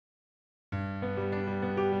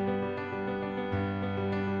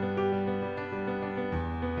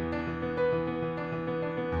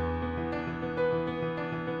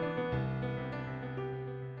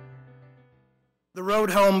The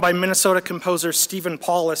Road Home by Minnesota composer Stephen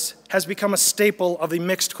Paulus has become a staple of the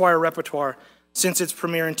mixed choir repertoire since its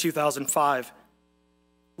premiere in 2005.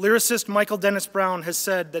 Lyricist Michael Dennis Brown has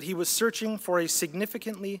said that he was searching for a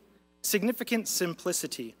significant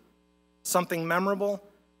simplicity, something memorable,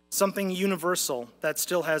 something universal that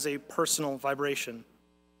still has a personal vibration,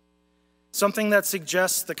 something that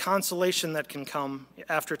suggests the consolation that can come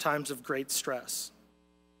after times of great stress.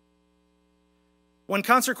 When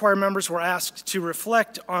concert choir members were asked to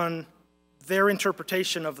reflect on their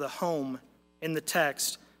interpretation of the home in the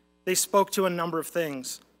text, they spoke to a number of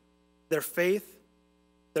things: their faith,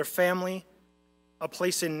 their family, a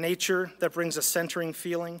place in nature that brings a centering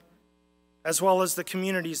feeling, as well as the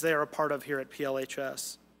communities they are a part of here at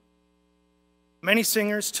PLHS. Many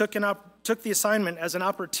singers took the assignment as an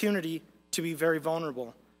opportunity to be very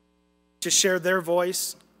vulnerable, to share their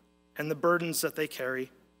voice and the burdens that they carry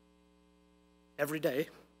every day.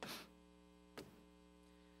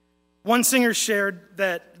 One singer shared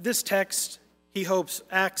that this text, he hopes,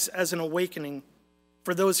 acts as an awakening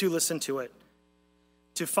for those who listen to it,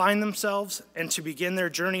 to find themselves and to begin their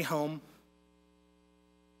journey home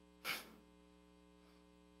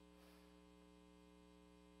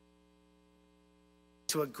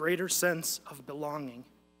to a greater sense of belonging.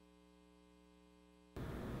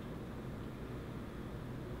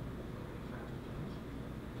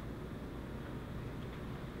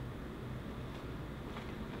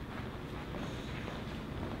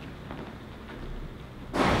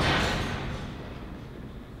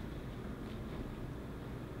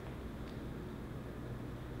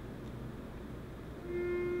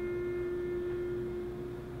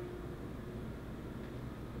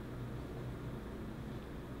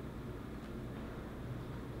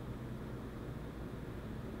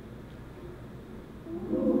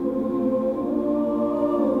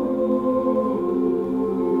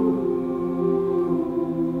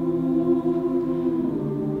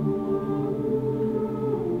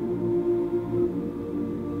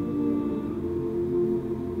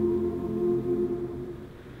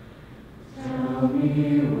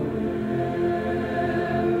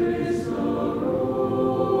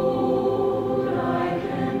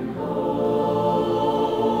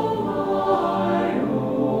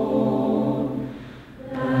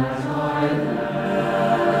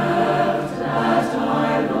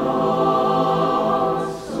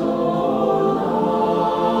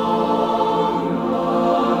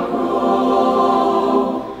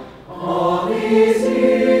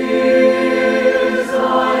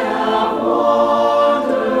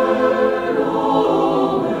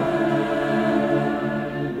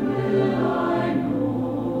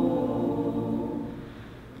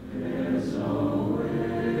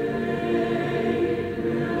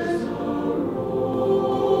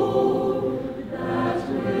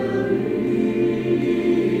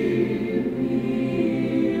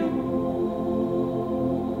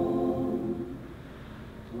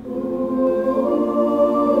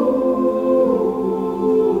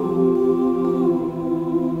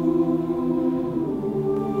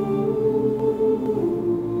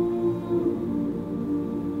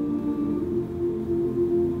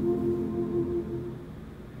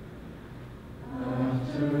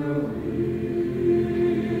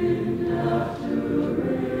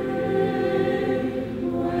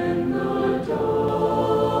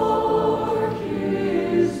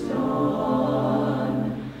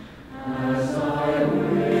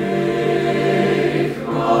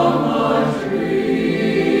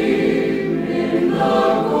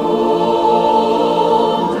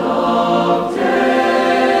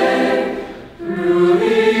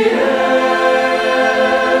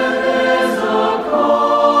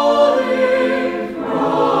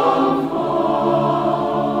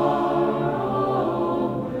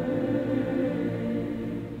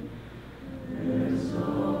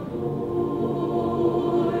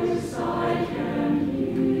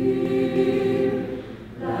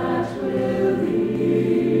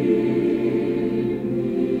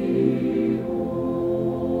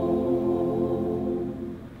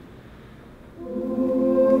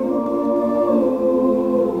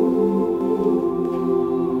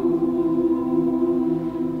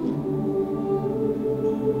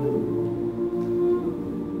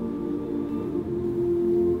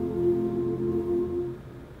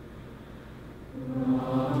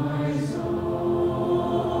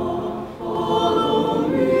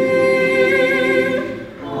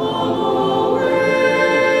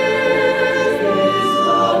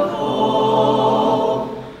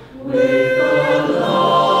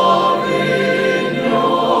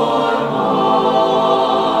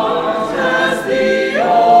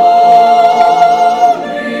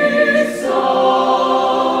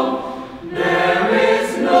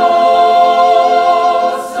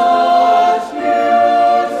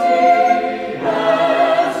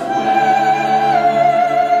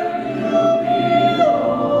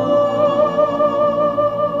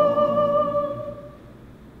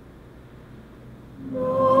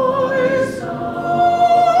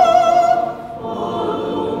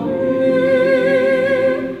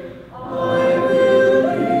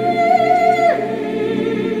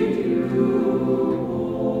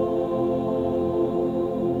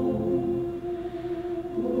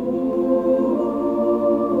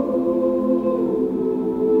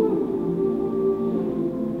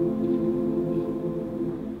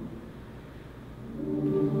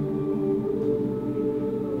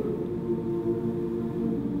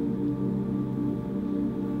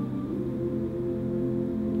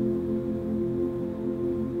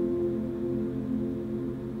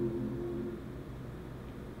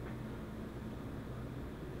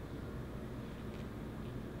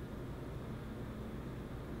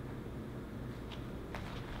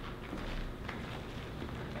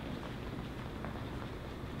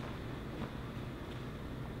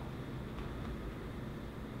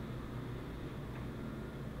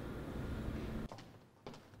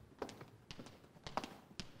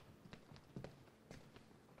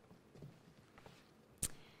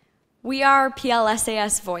 We are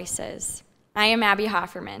PLSAS Voices. I am Abby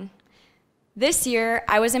Hofferman. This year,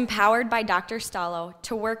 I was empowered by Dr. Stallo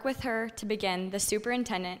to work with her to begin the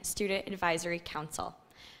Superintendent Student Advisory Council.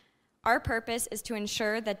 Our purpose is to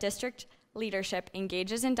ensure that district leadership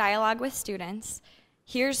engages in dialogue with students,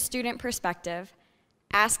 hears student perspective,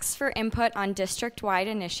 asks for input on district-wide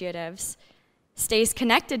initiatives, stays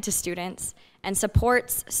connected to students, and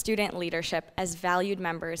supports student leadership as valued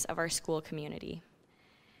members of our school community.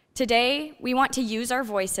 Today, we want to use our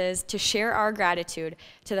voices to share our gratitude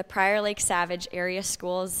to the Prior Lake Savage Area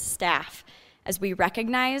Schools staff as we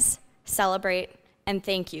recognize, celebrate, and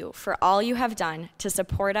thank you for all you have done to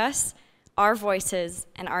support us, our voices,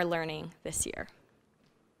 and our learning this year.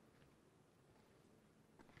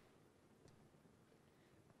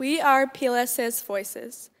 We are PLSAS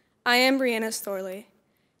Voices. I am Brianna Storley.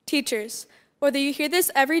 Teachers, whether you hear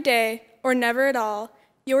this every day or never at all,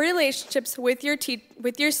 your relationships with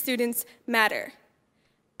your students matter.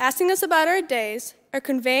 Asking us about our days or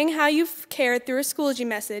conveying how you've cared through a Schoology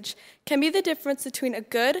message can be the difference between a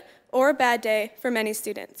good or a bad day for many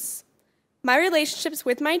students. My relationships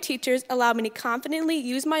with my teachers allow me to confidently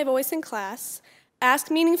use my voice in class,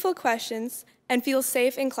 ask meaningful questions, and feel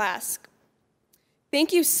safe in class.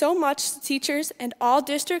 Thank you so much to teachers and all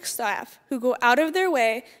district staff who go out of their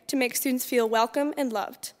way to make students feel welcome and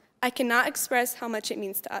loved. I cannot express how much it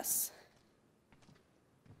means to us.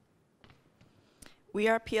 We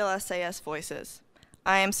are PLSAS Voices.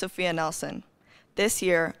 I am Sophia Nelson. This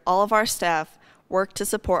year, all of our staff worked to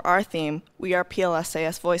support our theme, We Are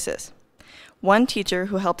PLSAS Voices. One teacher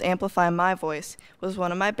who helped amplify my voice was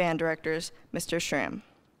one of my band directors, Mr. Schramm.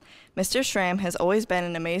 Mr. Schramm has always been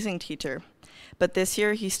an amazing teacher, but this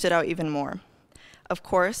year he stood out even more. Of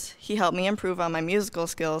course, he helped me improve on my musical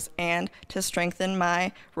skills and to strengthen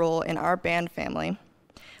my role in our band family.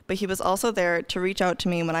 But he was also there to reach out to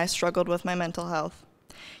me when I struggled with my mental health.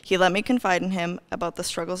 He let me confide in him about the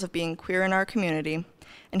struggles of being queer in our community,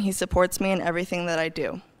 and he supports me in everything that I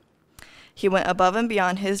do. He went above and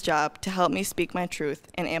beyond his job to help me speak my truth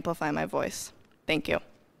and amplify my voice. Thank you.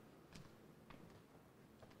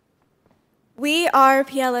 We are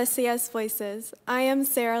PLSAS Voices. I am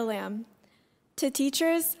Sarah Lamb. To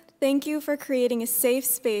teachers, thank you for creating a safe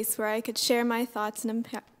space where I could share my thoughts and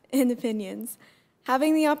opinions.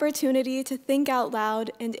 Having the opportunity to think out loud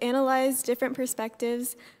and analyze different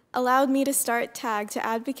perspectives allowed me to start TAG to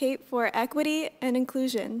advocate for equity and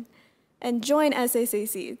inclusion, and join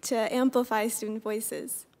SACC to amplify student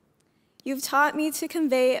voices. You've taught me to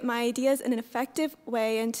convey my ideas in an effective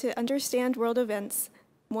way and to understand world events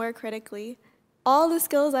more critically. All the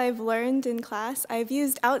skills I've learned in class, I've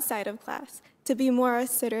used outside of class to be more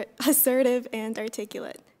assertive and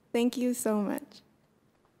articulate. Thank you so much.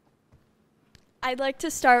 I'd like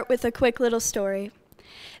to start with a quick little story.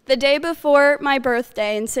 The day before my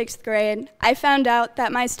birthday in 6th grade, I found out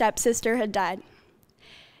that my stepsister had died.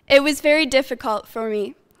 It was very difficult for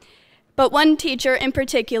me, but one teacher in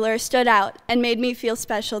particular stood out and made me feel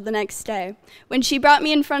special the next day when she brought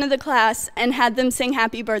me in front of the class and had them sing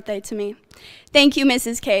happy birthday to me. Thank you,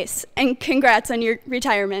 Mrs. Case, and congrats on your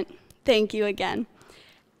retirement. Thank you again.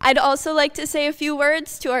 I'd also like to say a few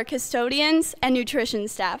words to our custodians and nutrition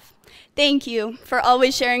staff. Thank you for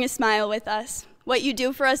always sharing a smile with us. What you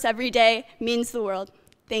do for us every day means the world.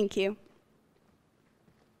 Thank you.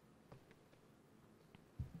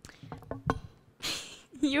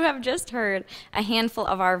 You have just heard a handful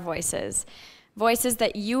of our voices, voices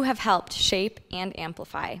that you have helped shape and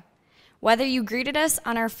amplify. Whether you greeted us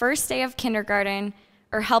on our first day of kindergarten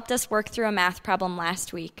or helped us work through a math problem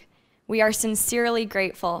last week, we are sincerely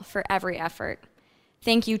grateful for every effort.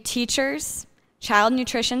 Thank you, teachers, child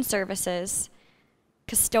nutrition services,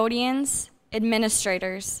 custodians,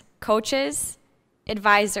 administrators, coaches,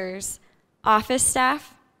 advisors, office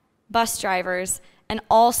staff, bus drivers, and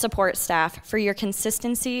all support staff for your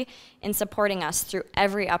consistency in supporting us through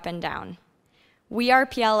every up and down. We are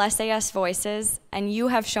PLSAS Voices, and you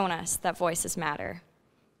have shown us that voices matter.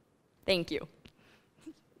 Thank you.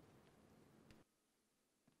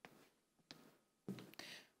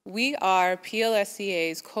 We are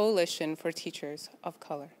PLSCA's Coalition for Teachers of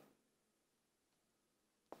Color.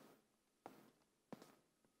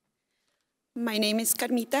 My name is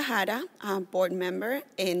Carmita Jara, I'm board member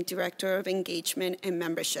and Director of Engagement and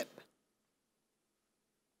Membership.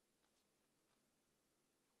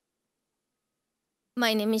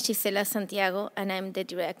 My name is Gisela Santiago, and I'm the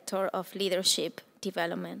Director of Leadership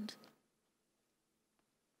Development.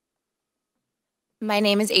 My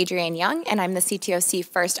name is Adrienne Young, and I'm the CTOC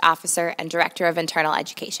First Officer and Director of Internal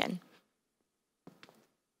Education.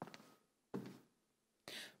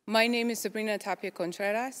 My name is Sabrina Tapia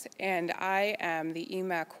Contreras, and I am the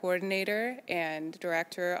EMAC Coordinator and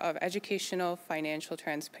Director of Educational Financial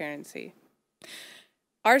Transparency.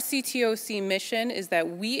 Our CTOC mission is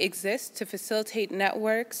that we exist to facilitate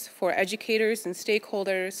networks for educators and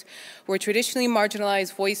stakeholders where traditionally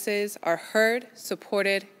marginalized voices are heard,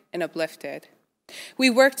 supported, and uplifted. We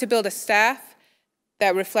work to build a staff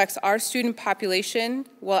that reflects our student population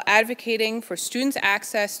while advocating for students'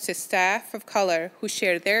 access to staff of color who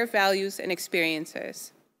share their values and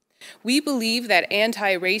experiences. We believe that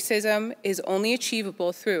anti-racism is only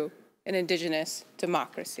achievable through an Indigenous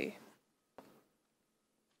democracy.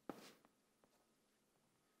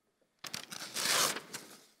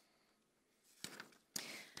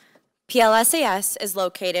 PLSAS is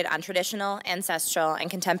located on traditional, ancestral, and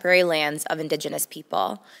contemporary lands of Indigenous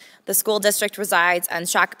people. The school district resides on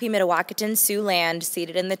Shakopee Mdewakanton Sioux land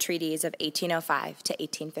ceded in the treaties of 1805 to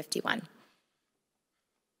 1851.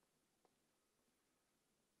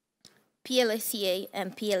 PLSCA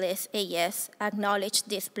and PLSAS acknowledge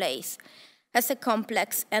this place as a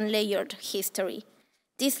complex and layered history.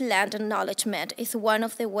 This land acknowledgement is one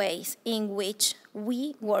of the ways in which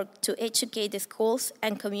we work to educate the schools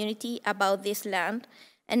and community about this land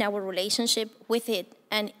and our relationship with it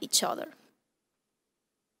and each other.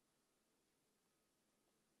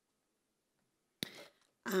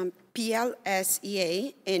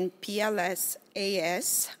 PLSEA and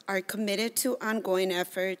PLSAS are committed to ongoing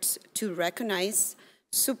efforts to recognize,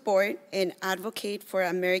 support, and advocate for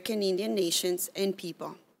American Indian nations and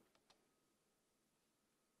people.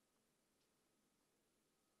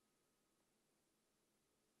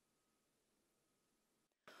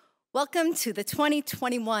 Welcome to the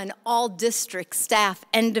 2021 All-District Staff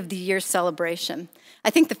End of the Year celebration.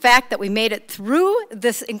 I think the fact that we made it through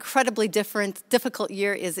this incredibly difficult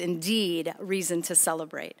year is indeed a reason to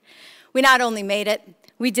celebrate. We not only made it,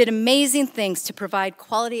 we did amazing things to provide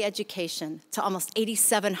quality education to almost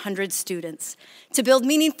 8,700 students, to build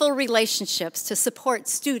meaningful relationships to support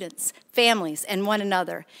students, families, and one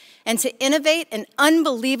another, and to innovate in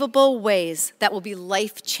unbelievable ways that will be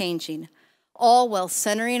life-changing, all while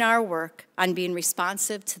centering our work on being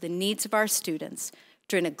responsive to the needs of our students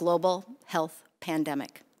during a global health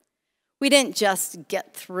pandemic. We didn't just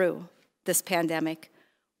get through this pandemic.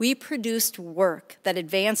 We produced work that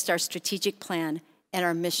advanced our strategic plan and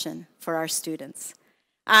our mission for our students.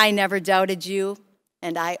 I never doubted you,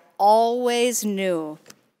 and I always knew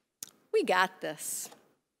we got this.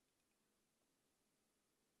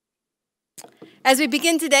 As we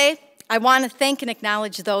begin today, I want to thank and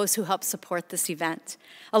acknowledge those who helped support this event,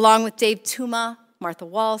 along with Dave Tuma, Martha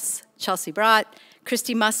Walsh, Chelsea Brott,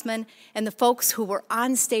 Christy Mussman, and the folks who were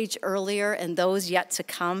on stage earlier and those yet to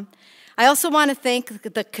come. I also want to thank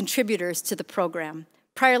the contributors to the program,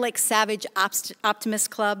 Prior Lake Savage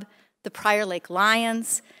Optimist Club, the Prior Lake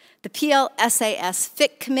Lions, the PLSAS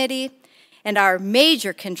FIT Committee, and our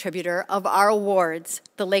major contributor of our awards,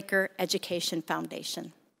 the Laker Education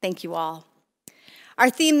Foundation. Thank you all. Our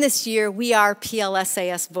theme this year, We Are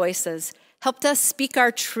PLSAS Voices, helped us speak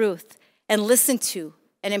our truth and listen to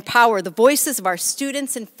and empower the voices of our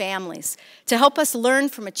students and families to help us learn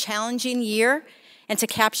from a challenging year and to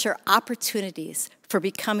capture opportunities for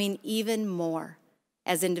becoming even more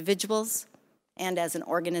as individuals and as an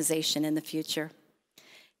organization in the future.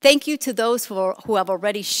 Thank you to those who have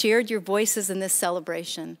already shared your voices in this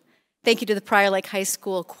celebration. Thank you to the Prior Lake High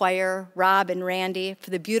School choir, Rob and Randy, for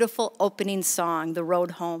the beautiful opening song, The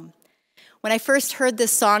Road Home. When I first heard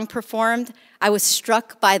this song performed, I was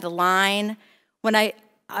struck by the line,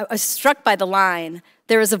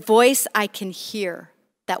 there is a voice I can hear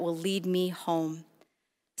that will lead me home.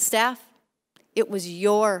 Staff, it was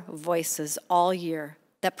your voices all year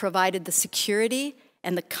that provided the security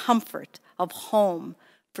and the comfort of home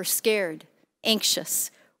for scared, anxious,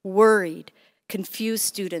 worried, confused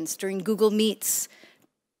students during Google Meets,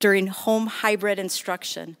 during home hybrid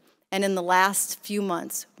instruction, and in the last few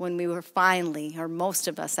months when we were finally, or most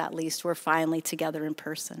of us at least, were finally together in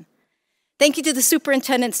person. Thank you to the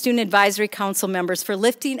Superintendent Student Advisory Council members for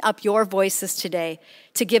lifting up your voices today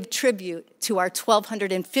to give tribute to our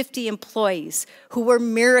 1,250 employees who were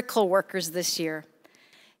miracle workers this year.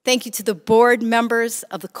 Thank you to the board members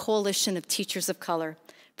of the Coalition of Teachers of Color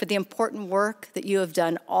for the important work that you have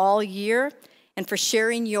done all year and for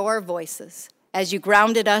sharing your voices as you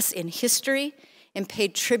grounded us in history and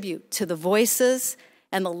paid tribute to the voices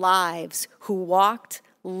and the lives who walked,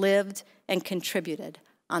 lived, and contributed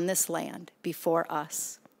on this land before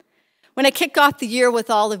us. When I kick off the year with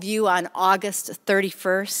all of you on August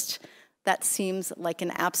 31st, that seems like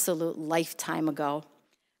an absolute lifetime ago,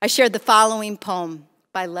 I shared the following poem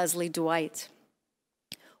by Leslie Dwight.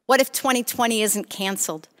 What if 2020 isn't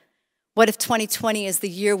canceled? What if 2020 is the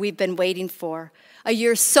year we've been waiting for? A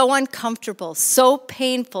year so uncomfortable, so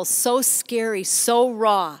painful, so scary, so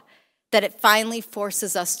raw, that it finally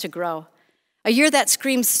forces us to grow. A year that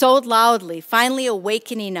screams so loudly, finally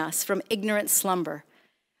awakening us from ignorant slumber.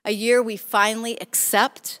 A year we finally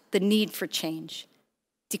accept the need for change,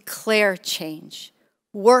 declare change,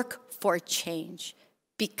 work for change,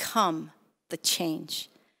 become the change.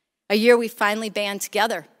 A year we finally band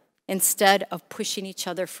together instead of pushing each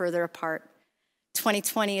other further apart.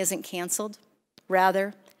 2020 isn't canceled,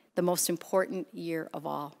 rather, the most important year of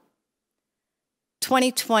all.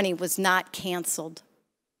 2020 was not canceled,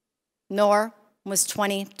 nor was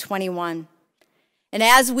 2021. And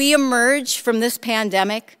as we emerge from this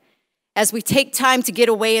pandemic, as we take time to get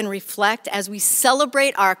away and reflect, as we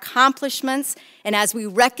celebrate our accomplishments, and as we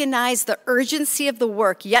recognize the urgency of the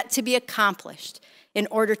work yet to be accomplished in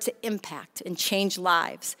order to impact and change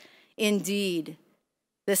lives, indeed,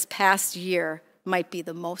 this past year might be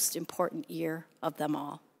the most important year of them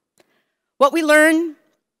all. What we learn,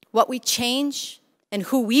 what we change, and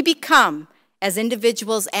who we become as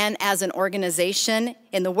individuals and as an organization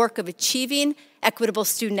in the work of achieving equitable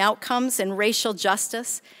student outcomes and racial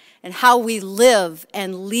justice, and how we live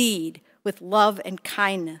and lead with love and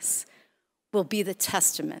kindness will be the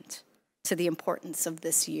testament to the importance of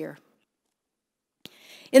this year.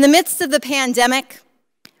 In the midst of the pandemic,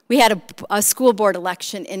 we had a school board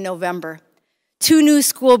election in November. 2 new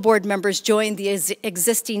school board members joined the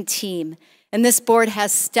existing team, and this board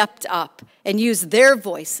has stepped up and used their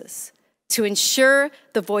voices to ensure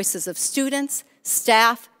the voices of students,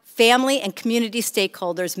 staff, family, and community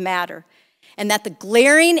stakeholders matter, and that the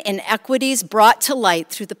glaring inequities brought to light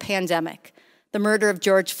through the pandemic, the murder of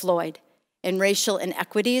George Floyd, and racial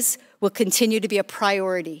inequities will continue to be a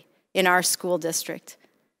priority in our school district.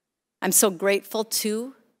 I'm so grateful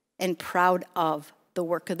to and proud of the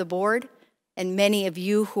work of the board and many of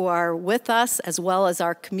you who are with us, as well as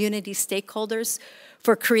our community stakeholders,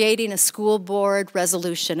 for creating a school board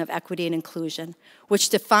resolution of equity and inclusion, which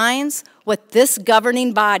defines what this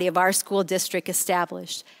governing body of our school district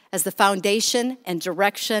established as the foundation and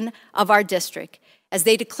direction of our district, as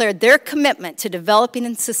they declared their commitment to developing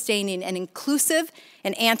and sustaining an inclusive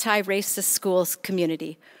and anti-racist schools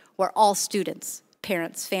community where all students,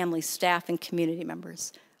 parents, families, staff, and community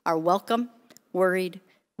members are welcome,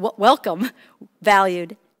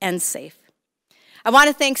 valued, and safe. I want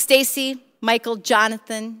to thank Stacy, Michael,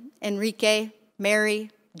 Jonathan, Enrique, Mary,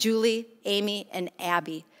 Julie, Amy, and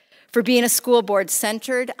Abby for being a school board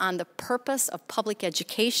centered on the purpose of public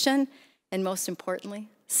education and, most importantly,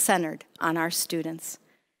 centered on our students.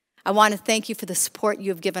 I want to thank you for the support you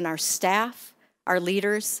have given our staff, our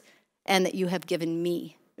leaders, and that you have given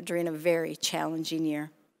me during a very challenging year.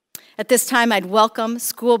 At this time, I'd welcome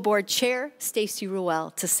School Board Chair Stacy Ruel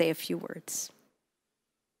to say a few words.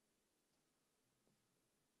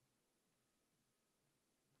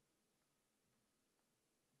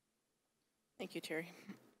 Thank you, Terry.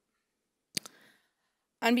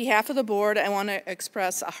 On behalf of the board, I want to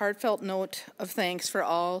express a heartfelt note of thanks for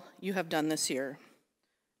all you have done this year.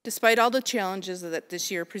 Despite all the challenges that this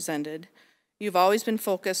year presented, you've always been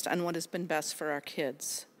focused on what has been best for our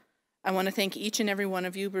kids. I want to thank each and every one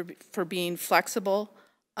of you for being flexible,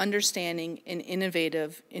 understanding, and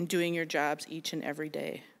innovative in doing your jobs each and every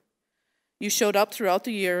day. You showed up throughout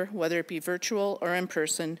the year, whether it be virtual or in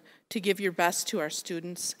person, to give your best to our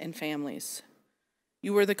students and families.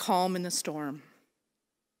 You were the calm in the storm.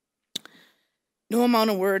 No amount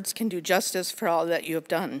of words can do justice for all that you have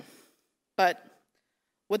done. But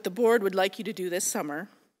what the board would like you to do this summer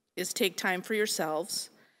is take time for yourselves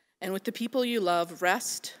and with the people you love,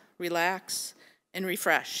 rest, relax, and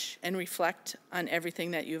refresh, and reflect on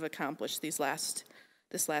everything that you've accomplished this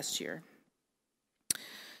last year.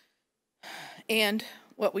 And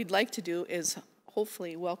what we'd like to do is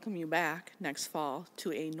hopefully welcome you back next fall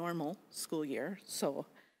to a normal school year. So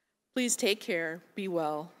please take care, be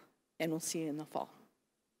well, and we'll see you in the fall.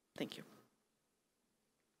 Thank you.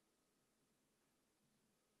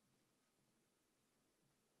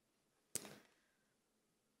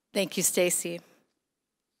 Thank you, Stacy.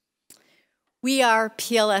 We are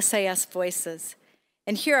PLSAS Voices,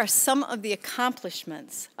 and here are some of the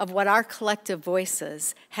accomplishments of what our collective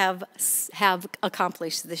voices have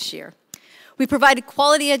accomplished this year. We provided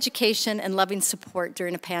quality education and loving support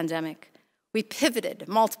during a pandemic. We pivoted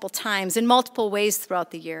multiple times in multiple ways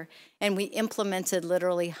throughout the year, and we implemented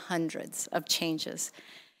literally hundreds of changes.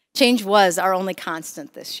 Change was our only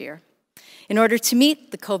constant this year. In order to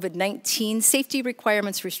meet the COVID-19 safety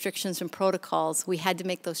requirements, restrictions, and protocols, we had to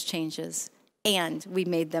make those changes and we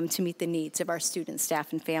made them to meet the needs of our students,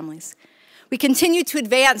 staff, and families. We continue to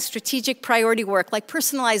advance strategic priority work like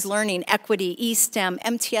personalized learning, equity, eSTEM,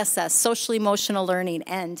 MTSS, social emotional learning,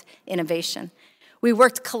 and innovation. We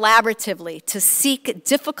worked collaboratively to seek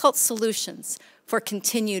difficult solutions for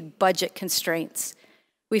continued budget constraints.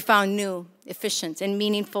 We found new, efficient, and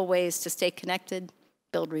meaningful ways to stay connected,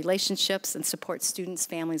 build relationships, and support students,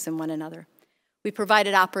 families, and one another. We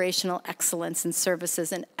provided operational excellence and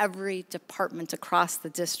services in every department across the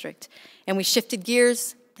district, and we shifted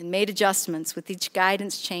gears and made adjustments with each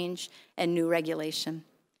guidance change and new regulation.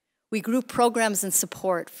 We grew programs and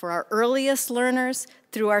support for our earliest learners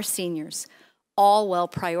through our seniors, all while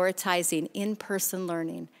prioritizing in-person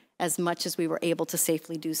learning as much as we were able to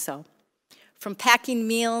safely do so. From packing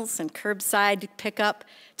meals and curbside pickup,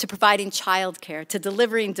 to providing childcare, to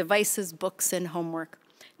delivering devices, books, and homework,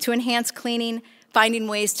 to enhance cleaning, finding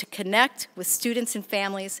ways to connect with students and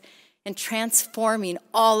families, and transforming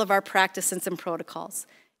all of our practices and protocols,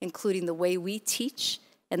 including the way we teach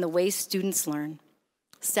and the way students learn.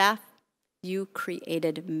 Staff, you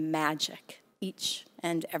created magic each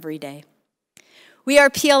and every day. We are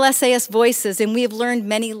PLSAS Voices, and we have learned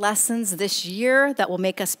many lessons this year that will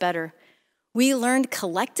make us better. We learned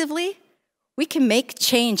collectively we can make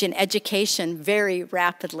change in education very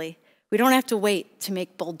rapidly. We don't have to wait to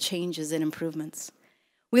make bold changes and improvements.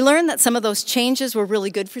 We learned that some of those changes were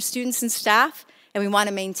really good for students and staff, and we want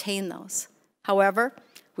to maintain those. However,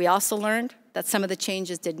 we also learned that some of the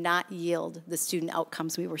changes did not yield the student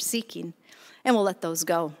outcomes we were seeking, and we'll let those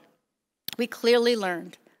go. We clearly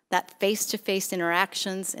learned that face-to-face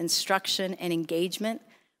interactions, instruction, and engagement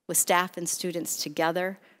with staff and students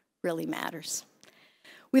together really matters.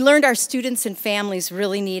 We learned our students and families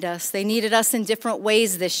really need us. They needed us in different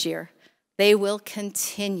ways this year. They will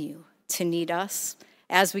continue to need us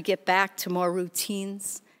as we get back to more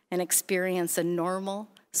routines and experience a normal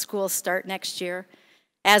school start next year,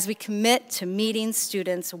 as we commit to meeting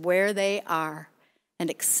students where they are and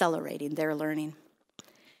accelerating their learning.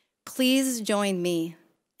 Please join me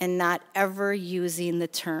in not ever using the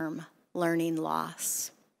term learning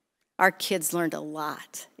loss. Our kids learned a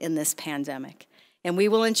lot in this pandemic, and we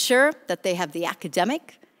will ensure that they have the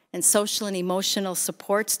academic and social and emotional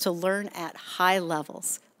supports to learn at high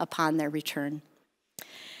levels upon their return.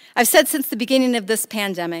 I've said since the beginning of this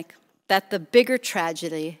pandemic that the bigger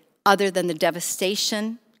tragedy, other than the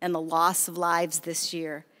devastation and the loss of lives this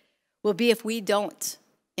year, will be if we don't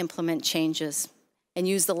implement changes and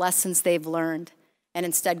use the lessons they've learned and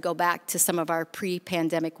instead go back to some of our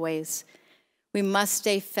pre-pandemic ways. We must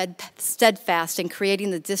stay steadfast in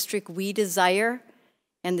creating the district we desire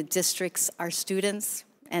and the districts our students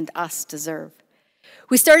and us deserve.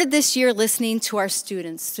 We started this year listening to our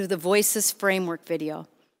students through the Voices Framework video.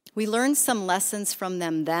 We learned some lessons from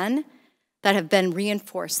them then that have been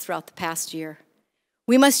reinforced throughout the past year.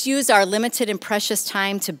 We must use our limited and precious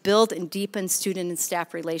time to build and deepen student and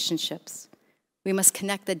staff relationships. We must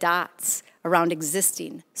connect the dots around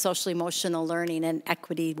existing social emotional learning and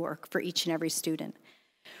equity work for each and every student.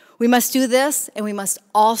 We must do this, and we must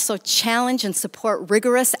also challenge and support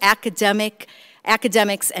rigorous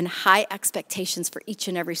academics and high expectations for each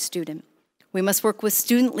and every student. We must work with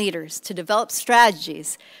student leaders to develop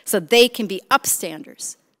strategies so they can be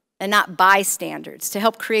upstanders and not bystanders, to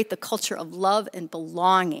help create the culture of love and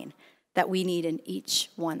belonging that we need in each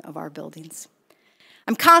one of our buildings.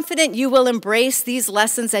 I'm confident you will embrace these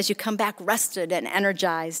lessons as you come back rested and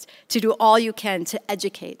energized to do all you can to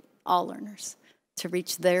educate all learners to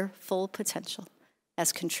reach their full potential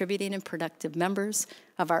as contributing and productive members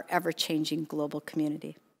of our ever-changing global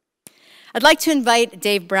community. I'd like to invite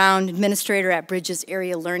Dave Brown, administrator at Bridges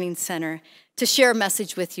Area Learning Center, to share a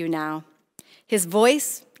message with you now. His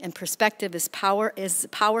voice and perspective is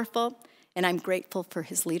powerful, and I'm grateful for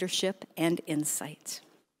his leadership and insight.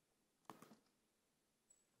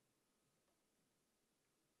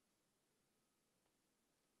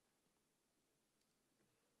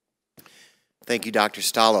 Thank you, Dr.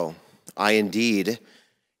 Stallo. I indeed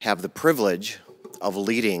have the privilege of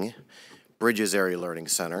leading Bridges Area Learning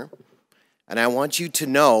Center, and I want you to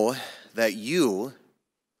know that you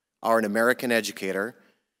are an American educator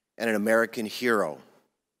and an American hero.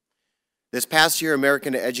 This past year,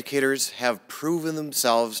 American educators have proven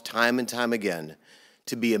themselves time and time again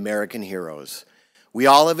to be American heroes. We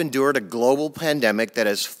all have endured a global pandemic that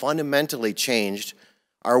has fundamentally changed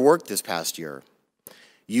our work this past year.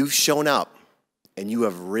 You've shown up, and you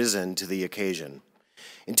have risen to the occasion.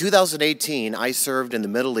 In 2018, I served in the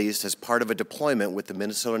Middle East as part of a deployment with the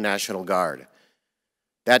Minnesota National Guard.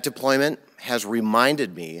 That deployment has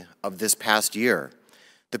reminded me of this past year.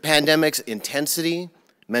 The pandemic's intensity,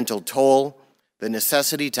 mental toll, The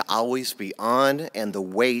necessity to always be on and the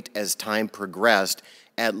wait as time progressed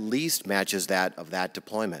at least matches that of that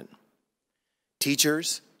deployment.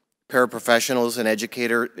 Teachers, paraprofessionals, and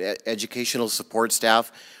educational support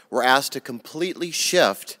staff were asked to completely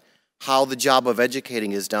shift how the job of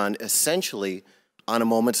educating is done, essentially on a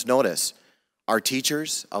moment's notice. Our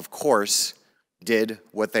teachers, of course, did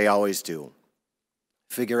what they always do: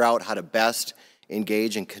 figure out how to best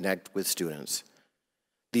engage and connect with students.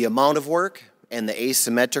 The amount of work and the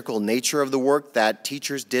asymmetrical nature of the work that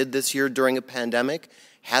teachers did this year during a pandemic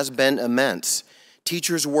has been immense.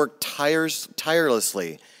 Teachers worked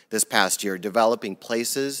tirelessly this past year, developing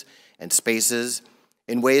places and spaces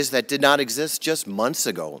in ways that did not exist just months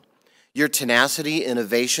ago. Your tenacity,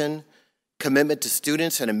 innovation, commitment to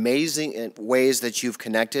students, and amazing ways that you've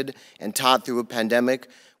connected and taught through a pandemic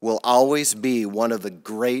will always be one of the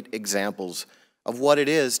great examples of what it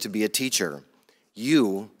is to be a teacher.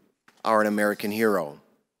 You are an American hero.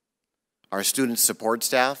 Our student support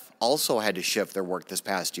staff also had to shift their work this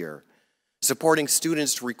past year. Supporting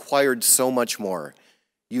students required so much more.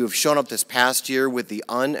 You have shown up this past year with the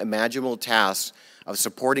unimaginable task of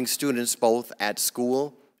supporting students both at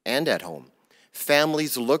school and at home.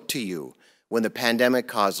 Families looked to you when the pandemic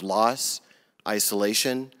caused loss,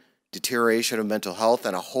 isolation, deterioration of mental health,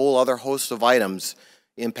 and a whole other host of items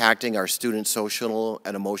impacting our students' social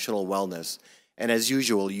and emotional wellness. And as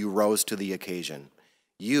usual, you rose to the occasion.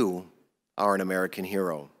 You are an American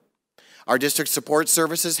hero. Our district support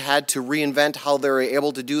services had to reinvent how they're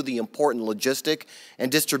able to do the important logistic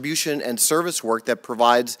and distribution and service work that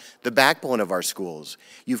provides the backbone of our schools.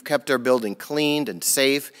 You've kept our building cleaned and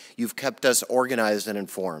safe. You've kept us organized and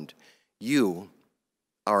informed. You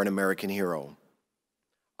are an American hero.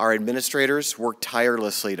 Our administrators worked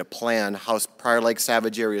tirelessly to plan how Prior Lake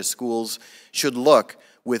Savage area schools should look,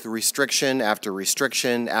 with restriction after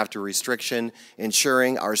restriction after restriction,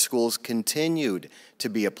 ensuring our schools continued to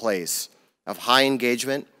be a place of high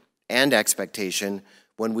engagement and expectation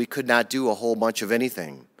when we could not do a whole bunch of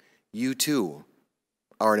anything. You too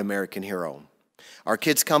are an American hero. Our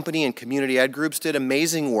Kids Company and community ed groups did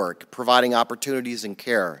amazing work providing opportunities and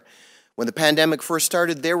care. When the pandemic first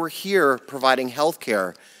started, they were here providing health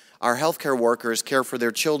care. Our healthcare workers care for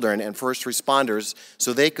their children and first responders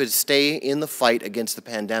so they could stay in the fight against the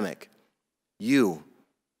pandemic. You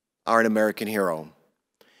are an American hero.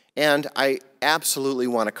 And I absolutely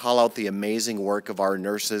want to call out the amazing work of our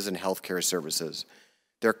nurses and healthcare services.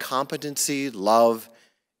 Their competency, love,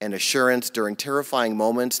 and assurance during terrifying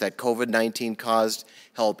moments that COVID-19 caused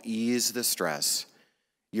help ease the stress.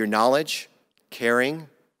 Your knowledge, caring,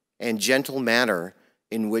 and gentle manner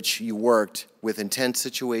in which you worked with intense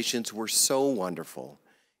situations were so wonderful.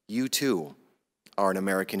 You too are an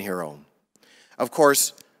American hero. Of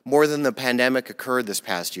course, more than the pandemic occurred this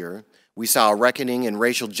past year, we saw a reckoning in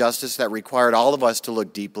racial justice that required all of us to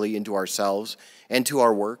look deeply into ourselves and to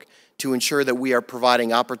our work to ensure that we are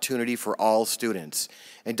providing opportunity for all students.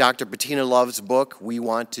 In Dr. Bettina Love's book, We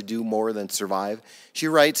Want to Do More Than Survive, she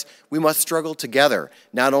writes, "We must struggle together,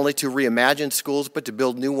 not only to reimagine schools, but to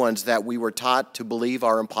build new ones that we were taught to believe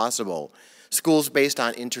are impossible. Schools based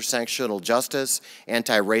on intersectional justice,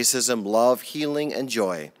 anti-racism, love, healing, and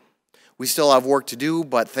joy. We still have work to do,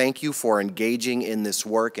 but thank you for engaging in this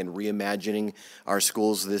work and reimagining our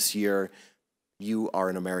schools this year. You are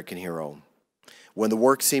an American hero." When the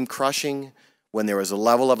work seemed crushing, when there was a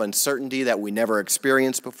level of uncertainty that we never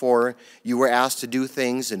experienced before, you were asked to do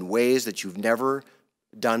things in ways that you've never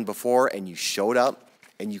done before, and you showed up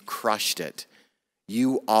and you crushed it.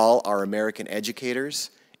 You all are American educators,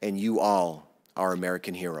 and you all are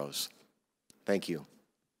American heroes. Thank you.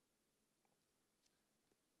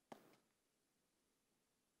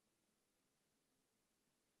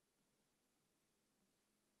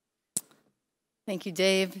 Thank you,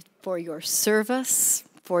 Dave, for your service,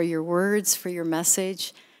 for your words, for your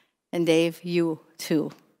message. And Dave, you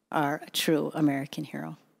too are a true American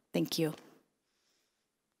hero. Thank you.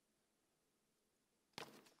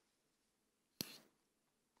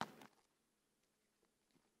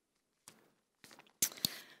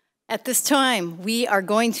 At this time, we are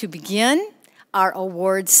going to begin our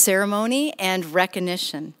awards ceremony and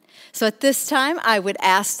recognition. So at this time, I would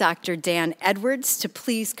ask Dr. Dan Edwards to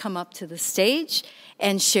please come up to the stage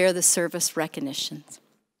and share the service recognitions.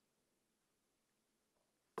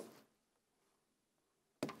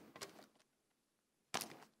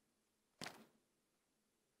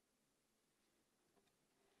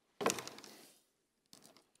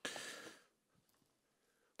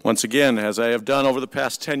 Once again, as I have done over the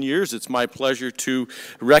past 10 years, it's my pleasure to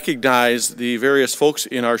recognize the various folks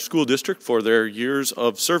in our school district for their years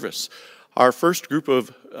of service. Our first group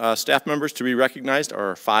of staff members to be recognized are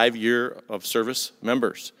our 5-year of service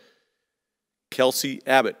members. Kelsey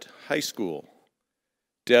Abbott, High School.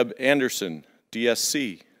 Deb Anderson,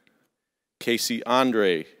 DSC. Casey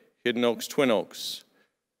Andre, Hidden Oaks, Twin Oaks.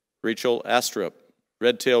 Rachel Astrup,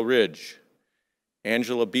 Redtail Ridge.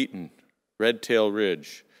 Angela Beaton, Redtail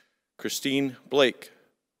Ridge. Christine Blake,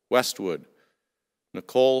 Westwood.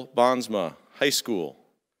 Nicole Bonsma, High School.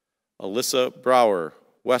 Alyssa Brower,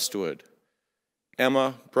 Westwood.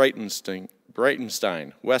 Emma Breitenstein,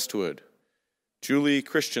 Westwood. Julie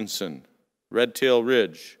Christensen, Redtail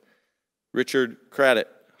Ridge. Richard Craddock,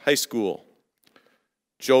 High School.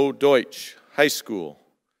 Joe Deutsch, High School.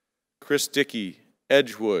 Chris Dickey,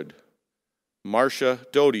 Edgewood. Marcia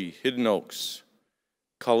Doty, Hidden Oaks.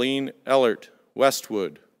 Colleen Ellert,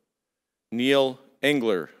 Westwood. Neil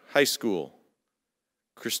Engler, High School.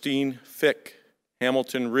 Christine Fick,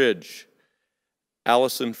 Hamilton Ridge.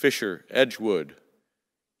 Allison Fisher, Edgewood.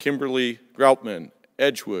 Kimberly Groutman,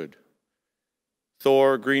 Edgewood.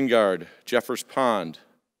 Thor Greengard, Jeffers Pond.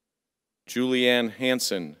 Julianne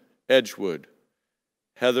Hansen, Edgewood.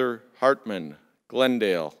 Heather Hartman,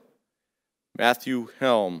 Glendale. Matthew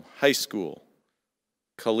Helm, High School.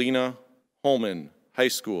 Kalina Holman, High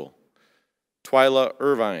School. Twyla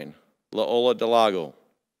Irvine, Laola Del Lago.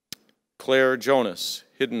 Claire Jonas,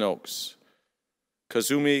 Hidden Oaks.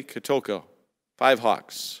 Kazumi Katoka, Five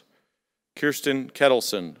Hawks. Kirsten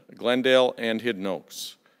Kettleson, Glendale and Hidden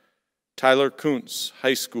Oaks. Tyler Kuntz,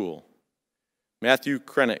 High School. Matthew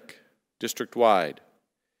Krennick, District-wide.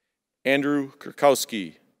 Andrew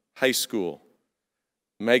Kurkowski, High School.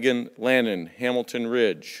 Megan Lannon, Hamilton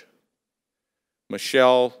Ridge.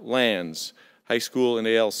 Michelle Lands, High School and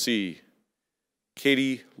ALC.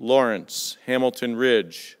 Katie Lawrence, Hamilton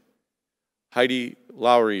Ridge. Heidi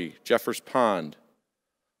Lowry, Jeffers Pond.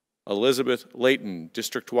 Elizabeth Layton,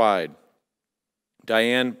 District-wide.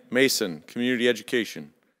 Diane Mason, Community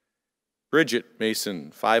Education. Bridget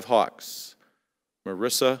Mason, Five Hawks.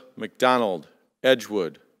 Marissa McDonald,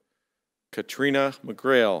 Edgewood. Katrina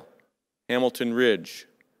McGrail, Hamilton Ridge.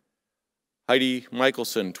 Heidi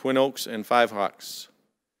Michelson, Twin Oaks and Five Hawks.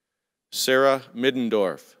 Sarah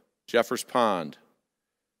Middendorf, Jeffers Pond.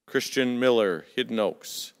 Christian Miller, Hidden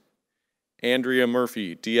Oaks. Andrea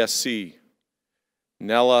Murphy, DSC.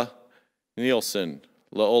 Nella Nielsen,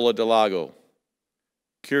 Laola Del Lago.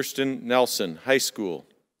 Kirsten Nelson, High School.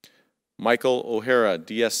 Michael O'Hara,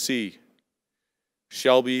 DSC.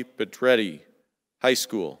 Shelby Petretti, High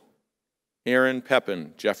School. Aaron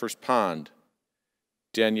Pepin, Jeffers Pond.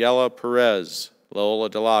 Daniela Perez, Laola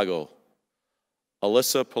Del Lago.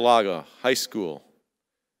 Alyssa Palaga, High School.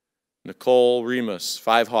 Nicole Remus,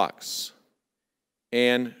 Five Hawks.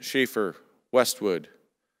 Ann Schaefer, Westwood.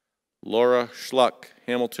 Laura Schluck,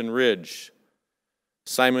 Hamilton Ridge.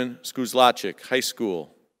 Simon Skuzlacik, High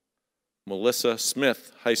School. Melissa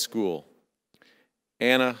Smith, High School.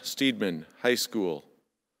 Anna Steedman, High School.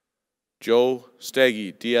 Joe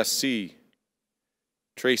Steggy, DSC.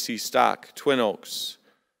 Tracy Stock, Twin Oaks.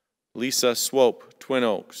 Lisa Swope, Twin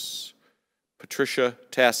Oaks. Patricia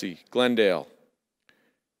Tassie, Glendale.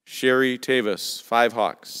 Sherry Tavis, Five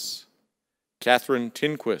Hawks. Catherine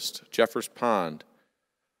Tinquist, Jeffers Pond.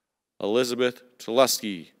 Elizabeth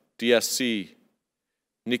Tuleski, DSC.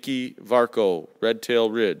 Nikki Varco,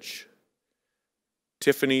 Redtail Ridge.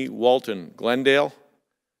 Tiffany Walton, Glendale.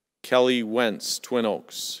 Kelly Wentz, Twin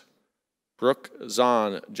Oaks. Brooke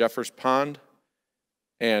Zahn, Jeffers Pond.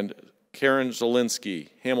 And Karen Zielinski,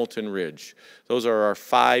 Hamilton Ridge. Those are our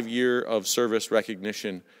 5-year of service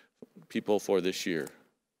recognition people for this year.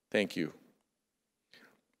 Thank you.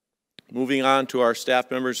 Moving on to our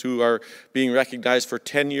staff members who are being recognized for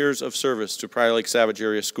 10 years of service to Prior Lake Savage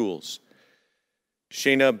Area Schools.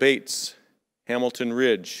 Shayna Bates, Hamilton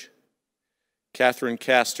Ridge. Catherine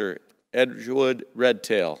Castor, Edgewood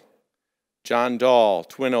Redtail. John Dahl,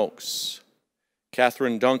 Twin Oaks.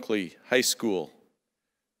 Catherine Dunkley, High School.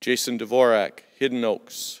 Jason Dvorak, Hidden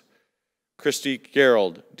Oaks. Christy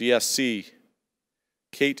Gerald, DSC.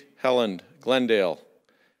 Kate Helland, Glendale.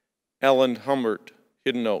 Ellen Humbert,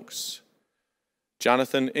 Hidden Oaks.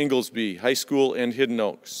 Jonathan Inglesby, High School and Hidden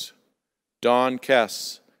Oaks. Dawn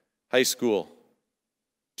Kess, High School.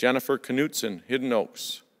 Jennifer Knutson, Hidden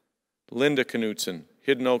Oaks. Linda Knutson,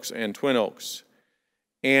 Hidden Oaks and Twin Oaks.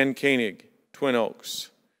 Ann Koenig, Twin Oaks.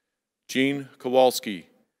 Jean Kowalski,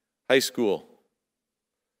 High School.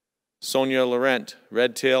 Sonia Laurent,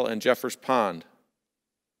 Redtail and Jeffers Pond.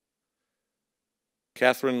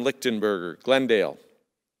 Catherine Lichtenberger, Glendale.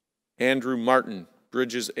 Andrew Martin,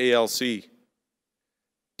 Bridges ALC.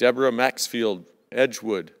 Deborah Maxfield,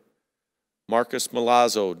 Edgewood. Marcus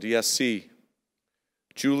Malazzo, DSC.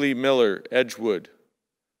 Julie Miller, Edgewood.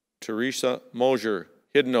 Teresa Mosier,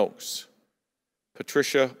 Hidden Oaks.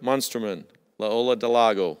 Patricia Munsterman, Loyola Del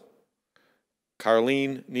Lago.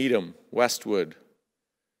 Carlene Needham, Westwood.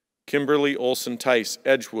 Kimberly Olson-Tice,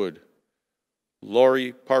 Edgewood.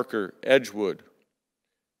 Lori Parker, Edgewood.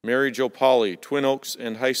 Mary Jo Pauley, Twin Oaks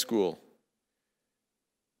and High School.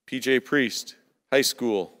 PJ Priest, High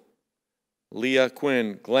School. Leah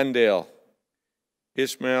Quinn, Glendale.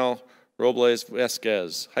 Ishmael Robles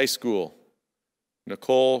Vasquez, High School.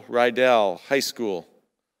 Nicole Rydell, High School.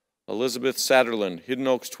 Elizabeth Satterland, Hidden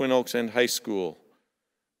Oaks, Twin Oaks, and High School.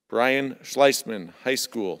 Brian Schleisman, High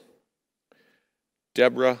School.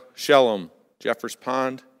 Deborah Shellum, Jeffers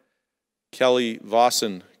Pond. Kelly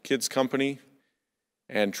Vossen, Kids Company.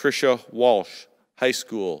 And Tricia Walsh, High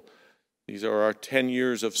School. These are our 10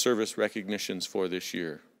 years of service recognitions for this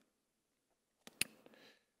year.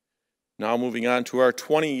 Now moving on to our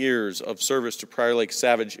 20 years of service to Prior Lake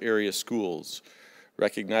Savage area schools,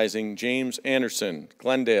 recognizing James Anderson,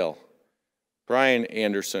 Glendale, Brian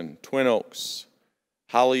Anderson, Twin Oaks,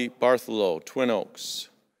 Holly Bartholow, Twin Oaks,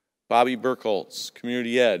 Bobby Burkholtz,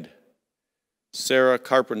 Community Ed, Sarah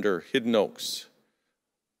Carpenter, Hidden Oaks,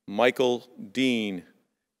 Michael Dean,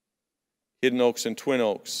 Hidden Oaks and Twin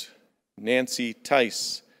Oaks, Nancy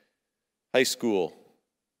Tice, High School,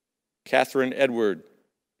 Catherine Edward,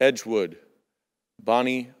 Edgewood,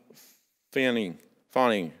 Bonnie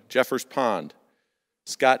Fawning, Jeffers Pond,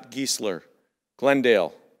 Scott Giesler,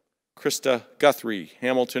 Glendale, Krista Guthrie,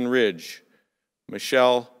 Hamilton Ridge,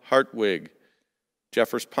 Michelle Hartwig,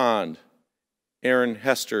 Jeffers Pond, Aaron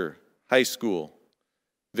Hester, High School,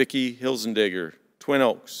 Vicki Hilzendigger, Twin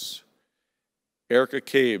Oaks, Erica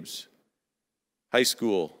Cabes, High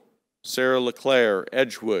School, Sarah LeClaire,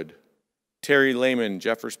 Edgewood, Terry Lehman,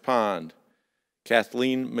 Jeffers Pond,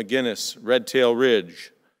 Kathleen McGinnis, Redtail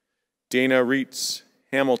Ridge, Dana Reitz,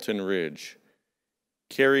 Hamilton Ridge,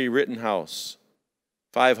 Carrie Rittenhouse,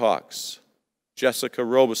 Five Hawks, Jessica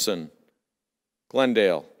Robeson,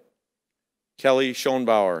 Glendale, Kelly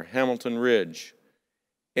Schoenbauer, Hamilton Ridge,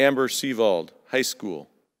 Amber Seavald, High School,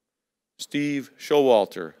 Steve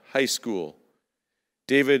Showalter, High School,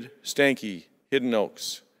 David Stanky, Hidden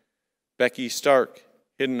Oaks, Becky Stark,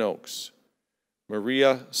 Hidden Oaks,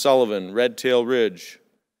 Maria Sullivan, Redtail Ridge,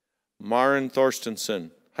 Maren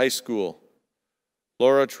Thorstensen, High School,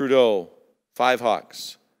 Laura Trudeau, Five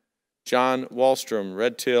Hawks, John Wallstrom,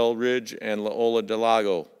 Redtail Ridge and Loyola Del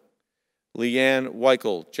Lago, Leanne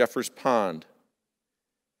Weichel, Jeffers Pond,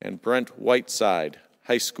 and Brent Whiteside,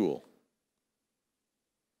 High School.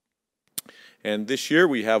 And this year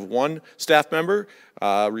we have one staff member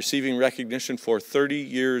receiving recognition for 30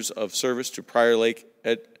 years of service to Prior Lake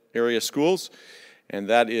area schools, and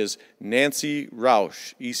that is Nancy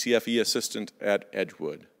Rausch, ECFE assistant at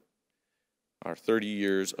Edgewood. Our 30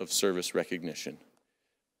 years of service recognition.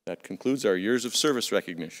 That concludes our years of service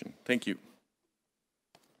recognition. Thank you.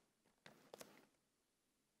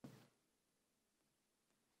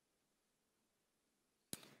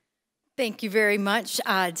 Thank you very much,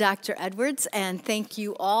 Dr. Edwards, and thank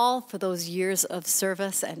you all for those years of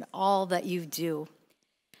service and all that you do.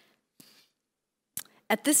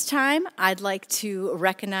 At this time, I'd like to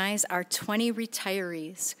recognize our 20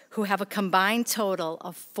 retirees who have a combined total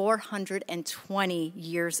of 420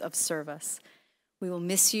 years of service. We will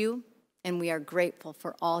miss you, and we are grateful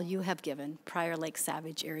for all you have given Prior Lake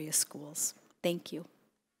Savage area schools. Thank you.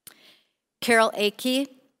 Carol Akey,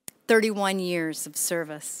 31 years of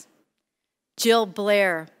service. Jill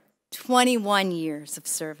Blair, 21 years of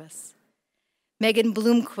service. Megan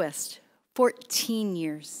Bloomquist, 14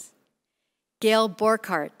 years. Gail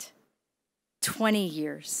Borkart, 20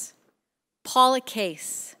 years. Paula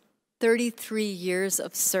Case, 33 years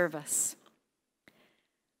of service.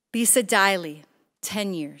 Lisa Diley,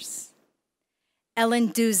 10 years. Ellen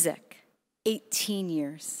Duzick, 18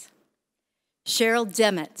 years. Cheryl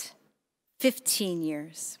Demet, 15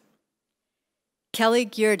 years. Kelly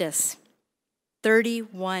Girdis,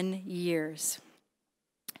 31 years.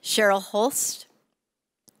 Cheryl Holst,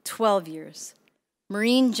 12 years.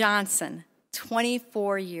 Maureen Johnson,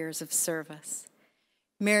 24 years of service.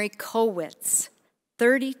 Mary Kowitz,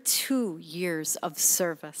 32 years of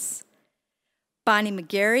service. Bonnie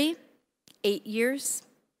McGarry, 8 years.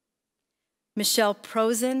 Michelle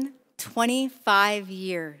Prosen, 25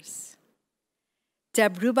 years.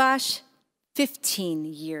 Deb Rubash, 15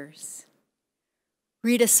 years.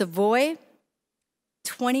 Rita Savoy,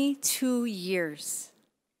 22 years.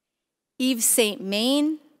 Eve St.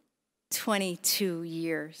 Main, 22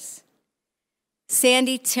 years.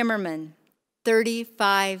 Sandy Timmerman,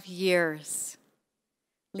 35 years.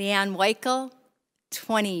 Leanne Weichel,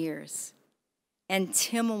 20 years. and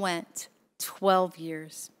Tim went 12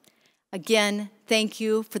 years. Again, thank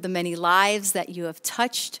you for the many lives that you have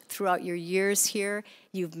touched throughout your years here.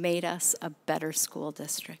 You've made us a better school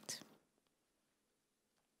district.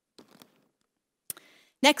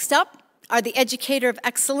 Next up are the Educator of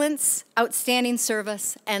Excellence, Outstanding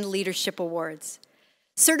Service, and Leadership Awards.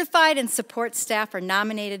 Certified and support staff are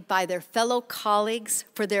nominated by their fellow colleagues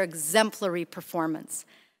for their exemplary performance.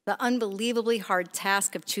 The unbelievably hard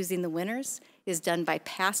task of choosing the winners is done by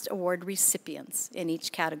past award recipients in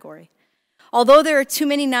each category. Although there are too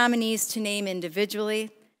many nominees to name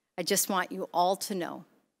individually, I just want you all to know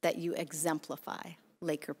that you exemplify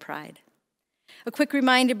Laker pride. A quick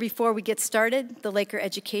reminder before we get started, the Laker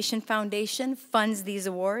Education Foundation funds these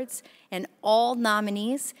awards, and all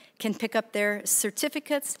nominees can pick up their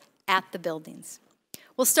certificates at the buildings.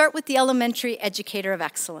 We'll start with the Elementary Educator of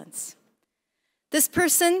Excellence. This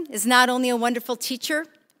person is not only a wonderful teacher,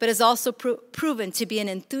 but has also proven to be an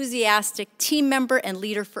enthusiastic team member and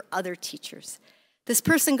leader for other teachers. This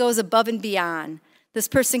person goes above and beyond. This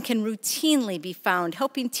person can routinely be found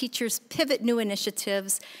helping teachers pivot new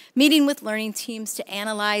initiatives, meeting with learning teams to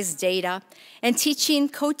analyze data, and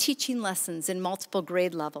co-teaching lessons in multiple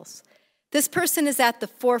grade levels. This person is at the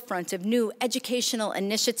forefront of new educational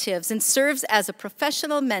initiatives and serves as a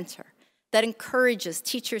professional mentor that encourages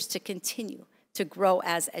teachers to continue to grow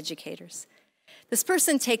as educators. This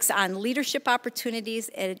person takes on leadership opportunities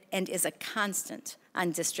and is a constant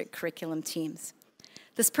on district curriculum teams.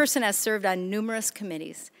 This person has served on numerous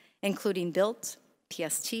committees, including BILT,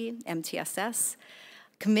 PST, MTSS,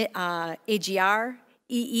 AGR,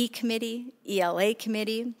 EE Committee, ELA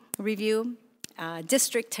Committee Review,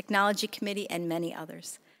 District Technology Committee, and many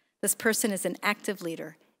others. This person is an active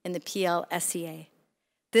leader in the PLSEA.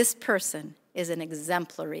 This person is an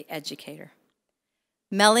exemplary educator.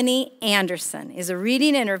 Melanie Anderson is a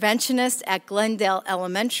reading interventionist at Glendale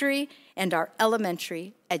Elementary and our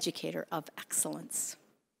Elementary Educator of Excellence.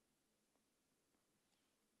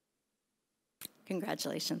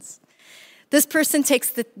 Congratulations. This person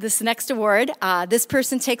takes this next award. This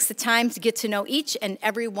person takes the time to get to know each and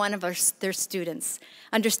every one of their students,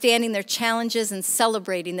 understanding their challenges and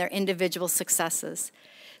celebrating their individual successes.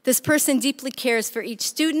 This person deeply cares for each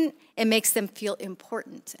student and makes them feel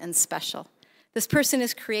important and special. This person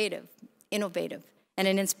is creative, innovative, and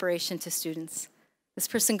an inspiration to students. This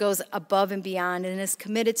person goes above and beyond and is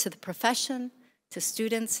committed to the profession, to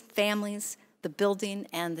students, families, the building,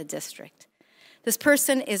 and the district. This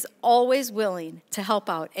person is always willing to help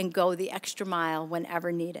out and go the extra mile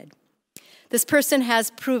whenever needed. This person has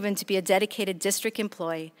proven to be a dedicated district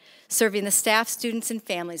employee, serving the staff, students, and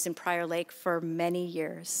families in Prior Lake for many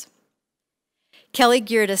years. Kelly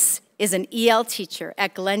Geerdes is an EL teacher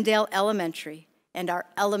at Glendale Elementary and our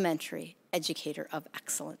Elementary Educator of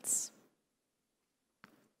Excellence.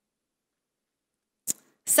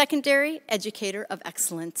 Secondary Educator of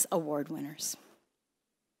Excellence Award winners.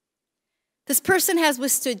 This person has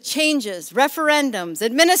withstood changes, referendums,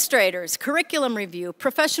 administrators, curriculum review,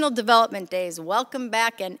 professional development days, welcome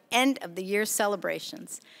back, and end-of-the-year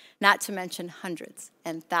celebrations, not to mention hundreds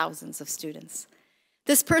and thousands of students.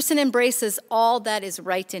 This person embraces all that is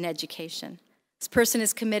right in education. This person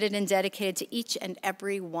is committed and dedicated to each and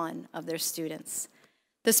every one of their students.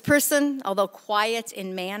 This person, although quiet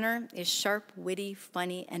in manner, is sharp, witty,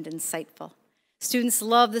 funny, and insightful. Students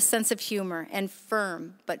love the sense of humor and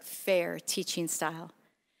firm but fair teaching style.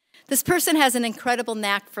 This person has an incredible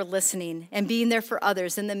knack for listening and being there for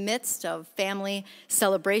others in the midst of family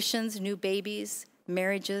celebrations, new babies,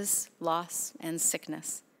 marriages, loss, and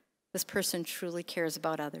sickness. This person truly cares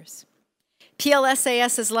about others.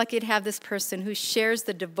 PLSAS is lucky to have this person who shares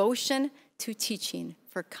the devotion to teaching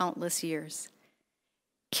for countless years.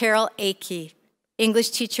 Carol Akey,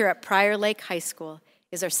 English teacher at Prior Lake High School,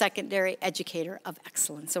 is our Secondary Educator of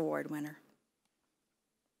Excellence Award winner.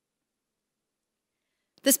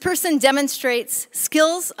 This person demonstrates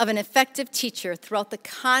skills of an effective teacher throughout the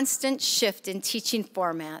constant shift in teaching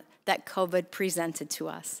format that COVID presented to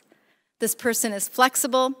us. This person is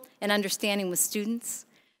flexible and understanding with students.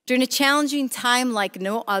 During a challenging time like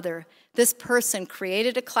no other, this person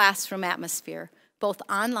created a classroom atmosphere, both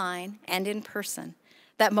online and in person,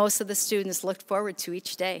 that most of the students looked forward to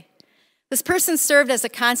each day. This person served as a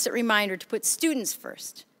constant reminder to put students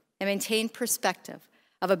first and maintain perspective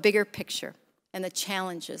of a bigger picture and the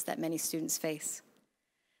challenges that many students face.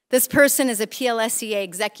 This person is a PLSEA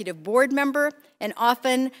executive board member and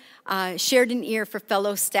often shared an ear for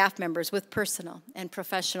fellow staff members with personal and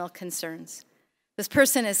professional concerns. This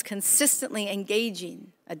person is consistently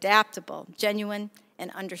engaging, adaptable, genuine,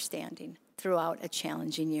 and understanding throughout a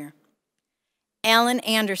challenging year. Alan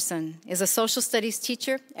Anderson is a social studies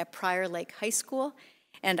teacher at Prior Lake High School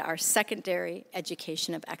and our Secondary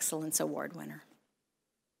Education of Excellence Award winner.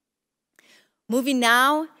 Moving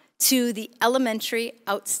now to the Elementary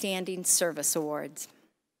Outstanding Service Awards.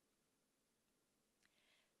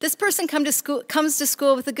 This person comes to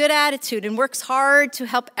school with a good attitude and works hard to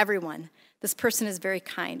help everyone. This person is very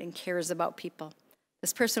kind and cares about people.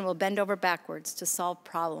 This person will bend over backwards to solve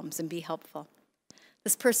problems and be helpful.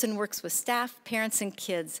 This person works with staff, parents, and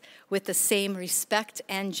kids with the same respect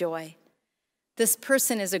and joy. This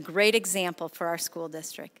person is a great example for our school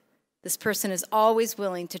district. This person is always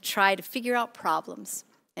willing to try to figure out problems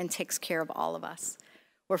and takes care of all of us.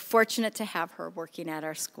 We're fortunate to have her working at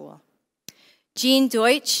our school. Jean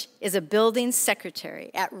Deutsch is a building secretary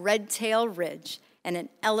at Redtail Ridge and an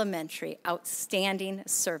elementary outstanding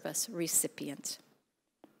service recipient.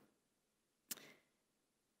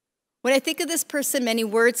 When I think of this person, many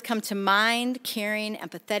words come to mind: caring,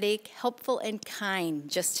 empathetic, helpful, and kind,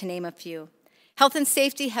 just to name a few. Health and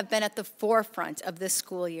safety have been at the forefront of this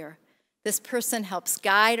school year. This person helps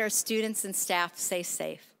guide our students and staff stay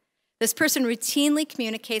safe. This person routinely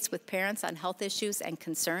communicates with parents on health issues and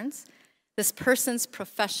concerns. This person's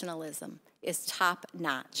professionalism is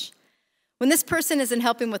top-notch. When this person isn't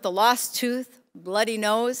helping with a lost tooth, bloody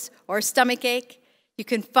nose, or stomach ache, you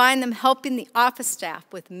can find them helping the office staff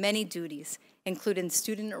with many duties, including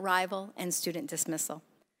student arrival and student dismissal.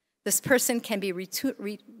 This person can be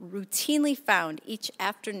routinely found each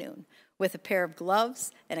afternoon with a pair of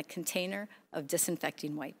gloves and a container of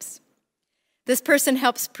disinfecting wipes. This person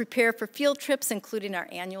helps prepare for field trips, including our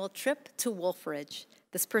annual trip to Wolf Ridge.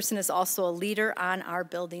 This person is also a leader on our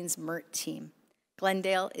building's MERT team.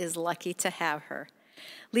 Glendale is lucky to have her.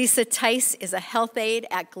 Lisa Tice is a health aide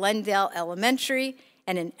at Glendale Elementary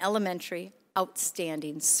and an elementary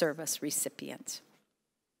outstanding service recipient.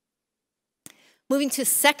 Moving to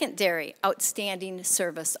secondary outstanding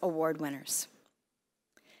service award winners.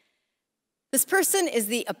 This person is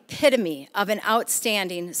the epitome of an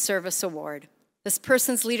outstanding service award. This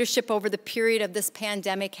person's leadership over the period of this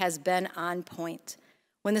pandemic has been on point.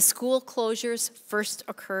 When the school closures first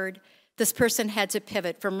occurred, this person had to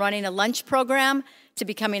pivot from running a lunch program to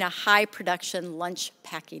becoming a high-production lunch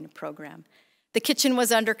packing program. The kitchen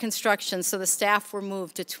was under construction, so the staff were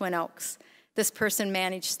moved to Twin Oaks. This person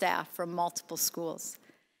managed staff from multiple schools.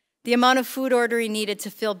 The amount of food ordering needed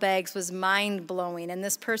to fill bags was mind-blowing, and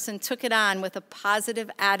this person took it on with a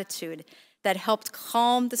positive attitude that helped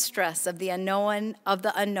calm the stress of the unknown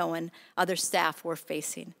other staff were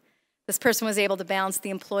facing. This person was able to balance the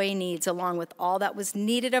employee needs along with all that was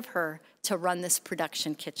needed of her to run this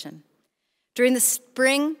production kitchen. During the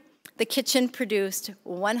spring, the kitchen produced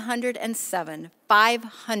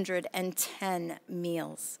 510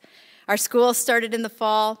 meals. One school started in the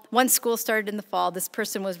fall. This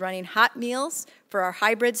person was running hot meals for our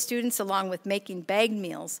hybrid students along with making bagged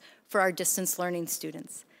meals for our distance learning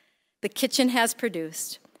students. The kitchen has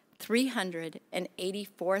produced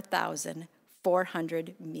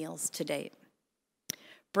 384,400 meals to date.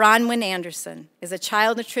 Bronwyn Anderson is a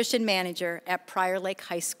child nutrition manager at Prior Lake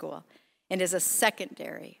High School and is a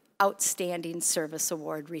secondary outstanding service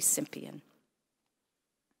award recipient.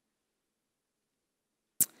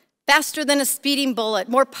 Faster than a speeding bullet,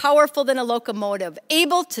 more powerful than a locomotive,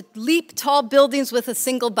 able to leap tall buildings with a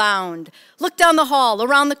single bound. Look down the hall,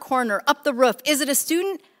 around the corner, up the roof. Is it a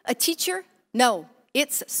student? A teacher? No,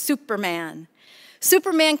 it's Superman.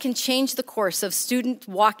 Superman can change the course of student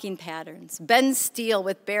walking patterns, bend steel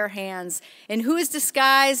with bare hands, and who is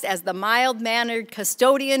disguised as the mild-mannered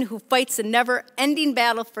custodian who fights a never-ending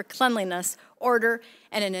battle for cleanliness, order,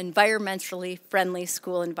 and an environmentally friendly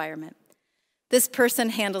school environment. This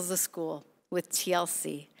person handles the school with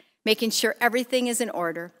TLC, making sure everything is in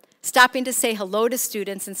order, stopping to say hello to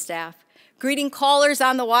students and staff, greeting callers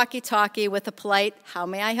on the walkie-talkie with a polite, "How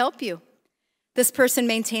may I help you?" This person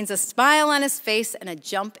maintains a smile on his face and a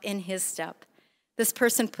jump in his step. This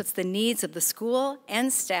person puts the needs of the school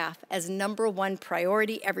and staff as #1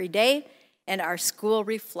 priority every day, and our school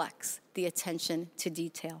reflects the attention to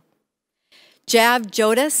detail. Jav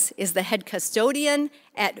Jodas is the head custodian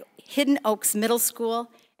at Hidden Oaks Middle School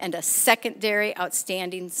and a secondary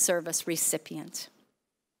outstanding service recipient.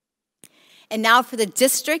 And now for the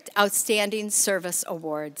District Outstanding Service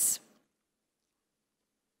Awards.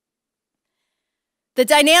 The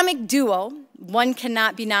dynamic duo, one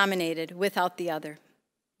cannot be nominated without the other.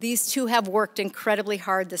 These two have worked incredibly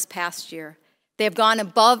hard this past year. They have gone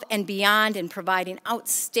above and beyond in providing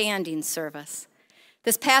outstanding service.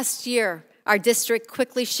 This past year, our district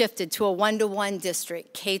quickly shifted to a 1-to-1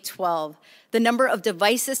 district, K-12. The number of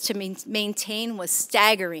devices to maintain was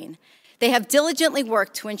staggering. They have diligently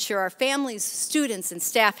worked to ensure our families, students, and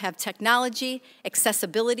staff have technology,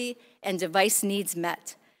 accessibility, and device needs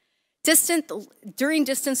met. During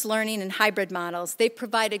distance learning and hybrid models, they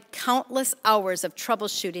provided countless hours of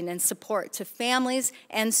troubleshooting and support to families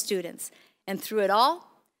and students. And through it all,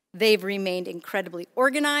 they've remained incredibly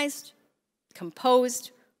organized,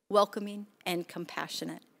 composed, welcoming, and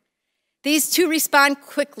compassionate. These two respond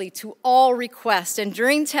quickly to all requests, and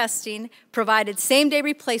during testing, provided same-day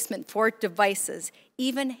replacement for devices,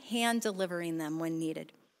 even hand-delivering them when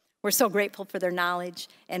needed. We're so grateful for their knowledge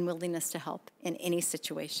and willingness to help in any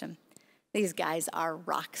situation. These guys are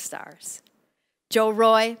rock stars. Joe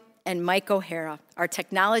Roy and Mike O'Hara are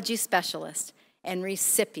technology specialists and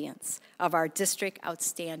recipients of our District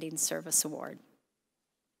Outstanding Service Award.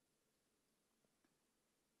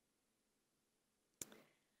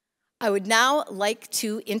 I would now like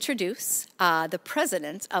to introduce the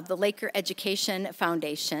president of the Laker Education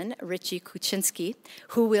Foundation, Richie Kuczynski,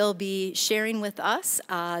 who will be sharing with us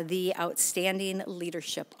the Outstanding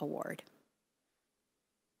Leadership Award.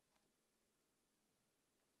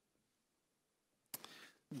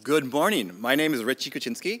 Good morning. My name is Richie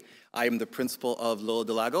Kuczynski. I am the principal of Lolo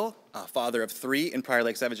del Lago, father of 3 in Prior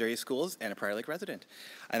Lake Savage Area Schools, and a Prior Lake resident.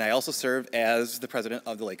 And I also serve as the president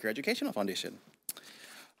of the Laker Educational Foundation.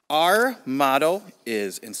 Our motto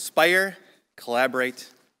is inspire, collaborate,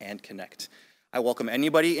 and connect. I welcome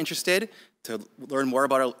anybody interested to learn more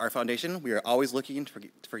about our foundation. We are always looking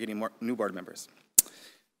for getting more new board members.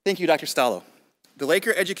 Thank you, Dr. Stallo. The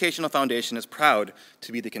Laker Educational Foundation is proud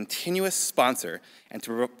to be the continuous sponsor and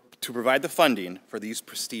to provide the funding for these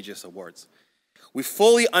prestigious awards. We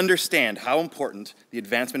fully understand how important the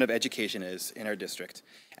advancement of education is in our district,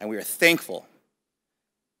 and we are thankful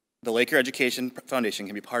the Laker Education Foundation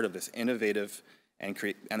can be part of this innovative and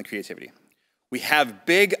the creativity. We have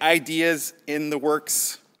big ideas in the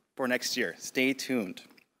works for next year. Stay tuned.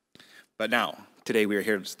 But now, today we are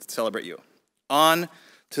here to celebrate you. On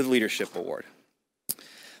to the Leadership Award.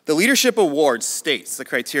 The Leadership Award states the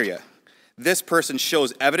criteria. This person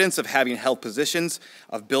shows evidence of having held positions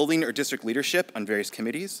of building or district leadership on various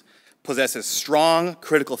committees, possesses strong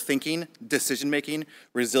critical thinking, decision-making,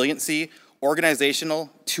 resiliency, organizational,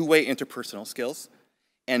 two-way interpersonal skills,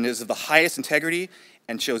 and is of the highest integrity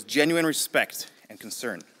and shows genuine respect and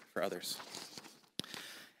concern for others.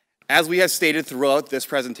 As we have stated throughout this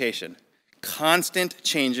presentation, constant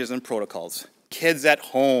changes in protocols, kids at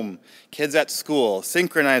home, kids at school,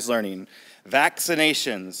 synchronized learning,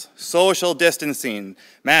 vaccinations, social distancing,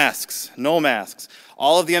 masks, no masks,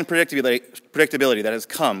 all of the unpredictability that has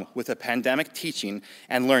come with the pandemic teaching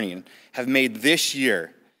and learning have made this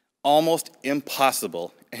year almost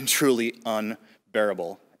impossible and truly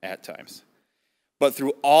unbearable at times. But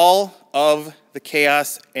through all of the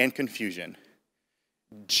chaos and confusion,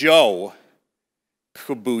 Joe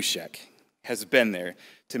Kubushek has been there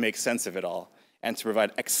to make sense of it all and to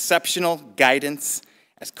provide exceptional guidance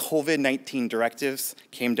as COVID-19 directives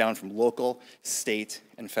came down from local, state,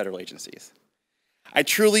 and federal agencies. I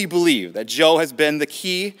truly believe that Joe has been the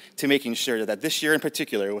key to making sure that this year in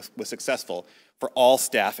particular was successful for all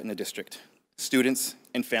staff in the district, students,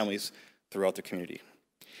 and families throughout the community.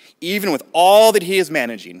 Even with all that he is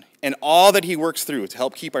managing and all that he works through to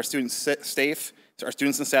help keep our students safe, our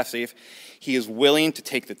students and staff safe, he is willing to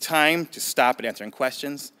take the time to stop at answering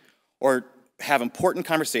questions or have important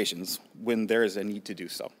conversations when there is a need to do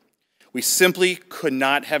so. We simply could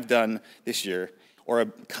not have done this year or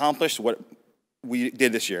accomplished what we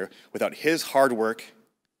did this year without his hard work,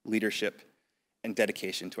 leadership, and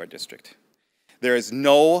dedication to our district. There is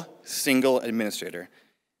no single administrator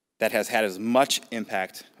that has had as much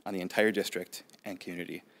impact on the entire district and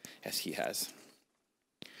community as he has.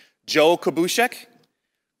 Joe Kubushek,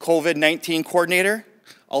 COVID-19 coordinator,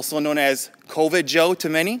 also known as COVID Joe to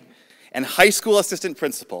many, and high school assistant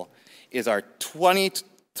principal, is our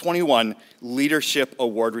 2021 Leadership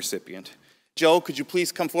Award recipient. Joe, could you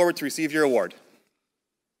please come forward to receive your award?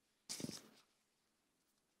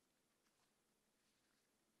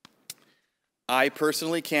 I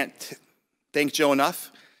personally can't thank Joe enough.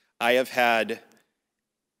 I have had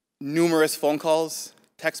numerous phone calls,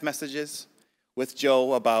 text messages with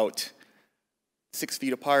Joe about 6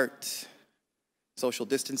 feet apart, social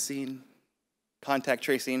distancing, contact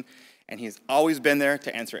tracing, and he's always been there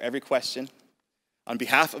to answer every question. On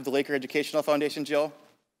behalf of the Laker Educational Foundation, Joe,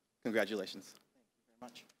 congratulations. Thank you very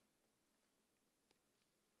much.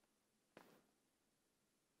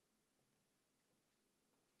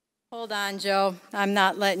 Hold on, Joe. I'm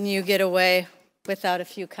not letting you get away without a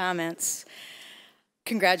few comments.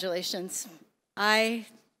 Congratulations. I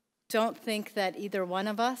don't think that either one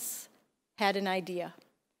of us had an idea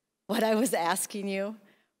what I was asking you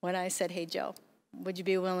when I said, hey, Joe, would you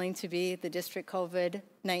be willing to be the district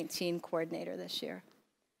COVID-19 coordinator this year?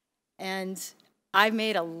 And I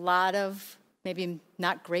made a lot of maybe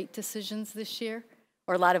not great decisions this year,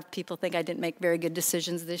 or a lot of people think I didn't make very good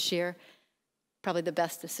decisions this year. Probably the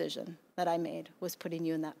best decision that I made was putting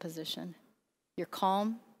you in that position. Your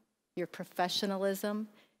calm, your professionalism,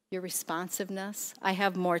 your responsiveness. I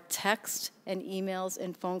have more text and emails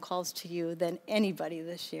and phone calls to you than anybody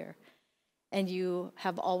this year. And you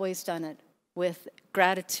have always done it with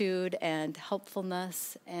gratitude and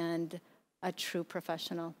helpfulness and a true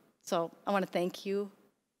professional. So I want to thank you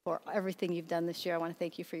for everything you've done this year. I want to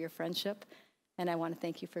thank you for your friendship, and I want to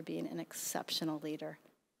thank you for being an exceptional leader.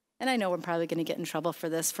 And I know I'm probably going to get in trouble for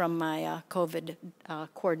this from my COVID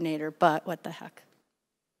coordinator, but what the heck.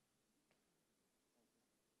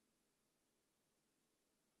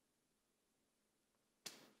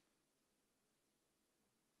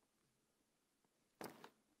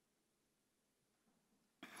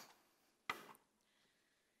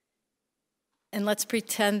 And let's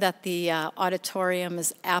pretend that the auditorium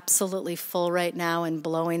is absolutely full right now and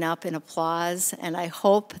blowing up in applause. And I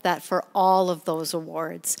hope that for all of those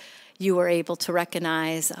awards, you were able to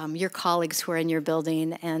recognize your colleagues who are in your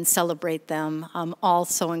building and celebrate them, all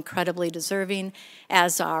so incredibly deserving,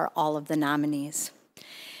 as are all of the nominees.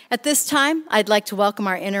 At this time, I'd like to welcome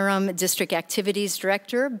our interim district activities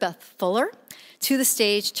director, Beth Fuller, to the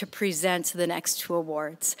stage to present the next two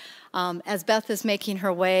awards. As Beth is making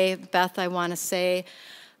her way, Beth, I want to say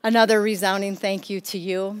another resounding thank you to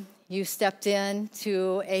you. You stepped in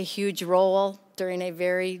to a huge role during a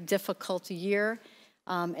very difficult year,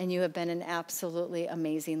 and you have been an absolutely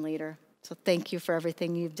amazing leader. So thank you for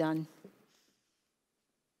everything you've done.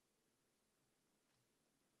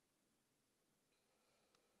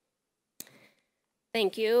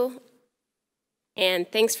 Thank you. And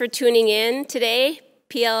thanks for tuning in today,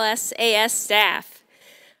 PLSAS staff.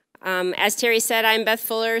 As Terry said, I'm Beth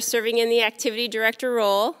Fuller, serving in the activity director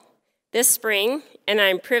role this spring, and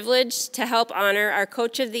I'm privileged to help honor our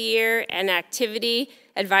Coach of the Year and Activity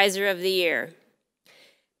Advisor of the Year.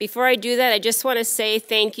 Before I do that, I just want to say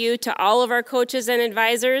thank you to all of our coaches and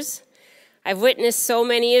advisors. I've witnessed so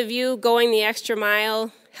many of you going the extra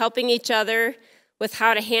mile, helping each other with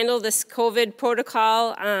how to handle this COVID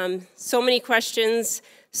protocol. So many questions,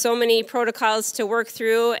 so many protocols to work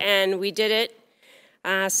through, and we did it.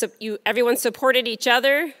 Everyone supported each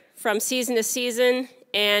other from season to season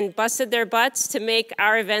and busted their butts to make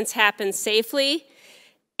our events happen safely,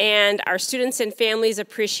 and our students and families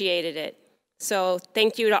appreciated it. So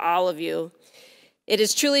thank you to all of you. It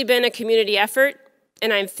has truly been a community effort,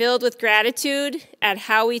 and I'm filled with gratitude at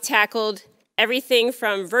how we tackled everything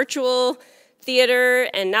from virtual theater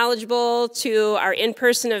and Knowledge Bowl to our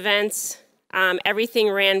in-person events. Everything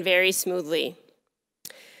ran very smoothly.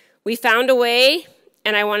 We found a way,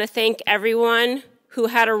 and I want to thank everyone who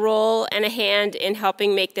had a role and a hand in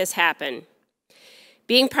helping make this happen.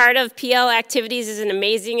 Being part of PL activities is an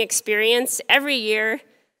amazing experience every year,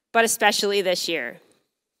 but especially this year.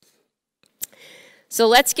 So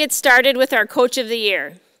let's get started with our Coach of the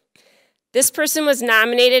Year. This person was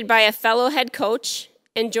nominated by a fellow head coach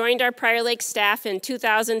and joined our Prior Lake staff in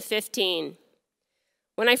 2015.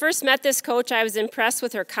 When I first met this coach, I was impressed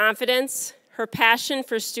with her confidence, her passion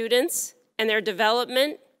for students and their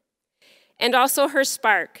development, and also her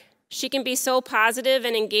spark. She can be so positive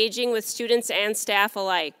and engaging with students and staff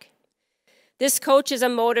alike. This coach is a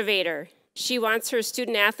motivator. She wants her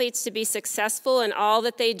student athletes to be successful in all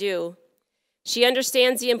that they do. She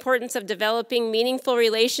understands the importance of developing meaningful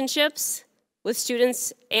relationships with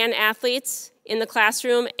students and athletes in the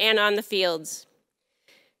classroom and on the fields.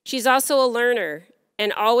 She's also a learner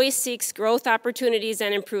and always seeks growth opportunities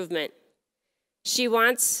and improvement. She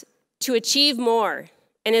wants to achieve more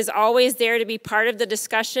and is always there to be part of the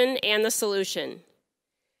discussion and the solution.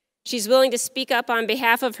 She's willing to speak up on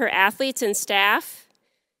behalf of her athletes and staff.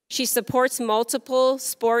 She supports multiple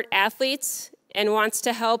sport athletes and wants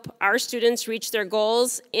to help our students reach their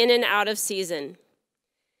goals in and out of season.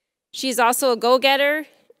 She's also a go-getter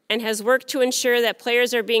and has worked to ensure that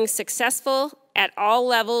players are being successful at all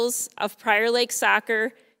levels of Prior Lake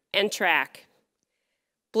soccer and track.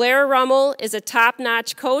 Blair Rummel is a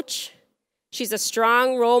top-notch coach. She's a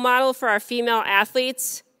strong role model for our female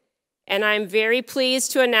athletes, and I'm very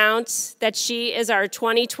pleased to announce that she is our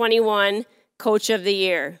 2021 Coach of the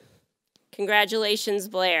Year. Congratulations,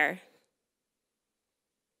 Blair.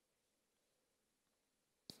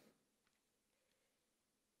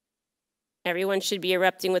 Everyone should be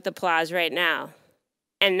erupting with applause right now.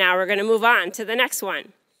 And now we're going to move on to the next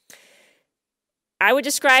one. I would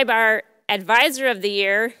describe our Advisor of the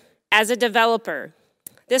Year As a developer,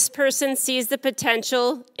 this person sees the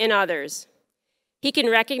potential in others. He can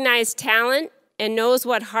recognize talent and knows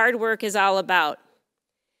what hard work is all about.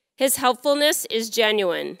 His helpfulness is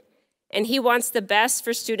genuine, and he wants the best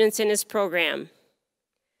for students in his program.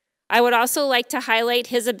 I would also like to highlight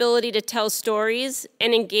his ability to tell stories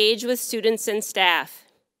and engage with students and staff.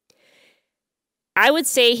 I would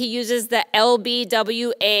say he uses the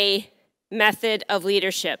LBWA method of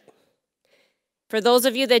leadership. For those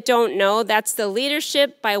of you that don't know, that's the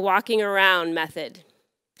leadership by walking around method.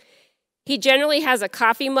 He generally has a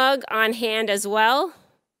coffee mug on hand as well,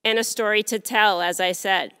 and a story to tell, as I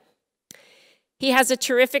said. He has a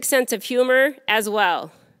terrific sense of humor as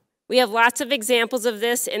well. We have lots of examples of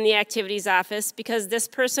this in the activities office because this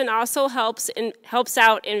person also helps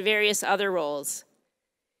out in various other roles.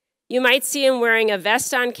 You might see him wearing a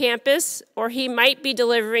vest on campus, or he might be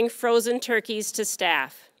delivering frozen turkeys to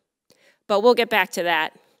staff. But we'll get back to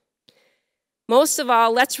that. Most of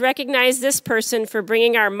all, let's recognize this person for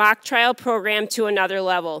bringing our mock trial program to another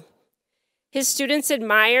level. His students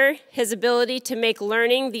admire his ability to make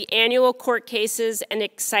learning the annual court cases an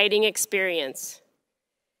exciting experience.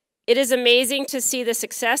 It is amazing to see the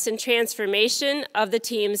success and transformation of the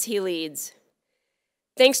teams he leads.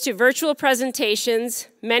 Thanks to virtual presentations,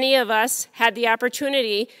 many of us had the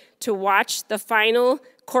opportunity to watch the final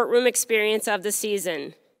courtroom experience of the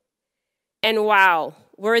season. And wow,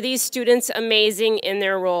 were these students amazing in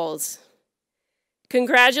their roles.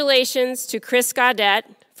 Congratulations to Chris Gaudette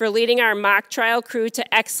for leading our mock trial crew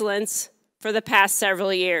to excellence for the past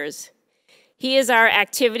several years. He is our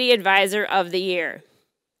activity advisor of the year.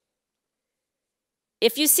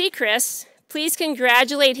 If you see Chris, please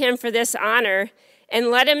congratulate him for this honor and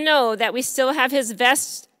let him know that we still have his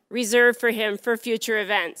vest reserved for him for future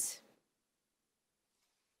events.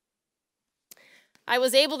 I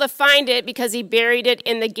was able to find it because he buried it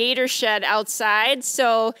in the gator shed outside,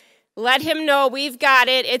 so let him know we've got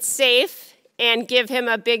it, it's safe, and give him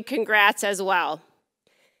a big congrats as well.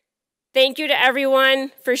 Thank you to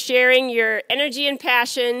everyone for sharing your energy and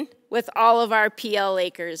passion with all of our PL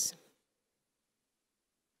Lakers.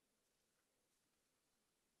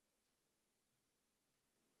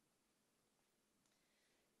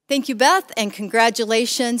 Thank you, Beth, and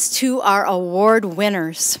congratulations to our award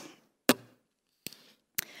winners.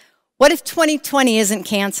 What if 2020 isn't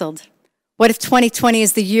canceled? What if 2020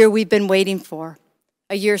 is the year we've been waiting for?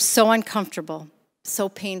 A year so uncomfortable, so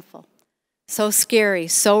painful, so scary,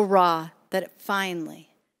 so raw that it finally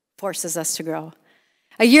forces us to grow.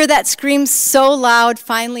 A year that screams so loud,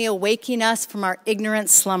 finally awaking us from our ignorant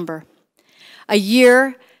slumber. A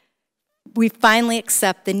year we finally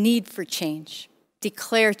accept the need for change,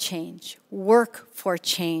 declare change, work for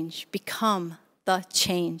change, become the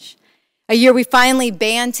change. A year we finally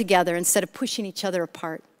band together instead of pushing each other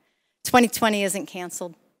apart. 2020 isn't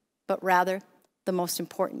canceled, but rather the most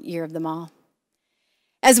important year of them all.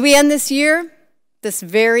 As we end this year, this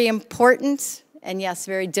very important and yes,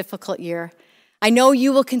 very difficult year, I know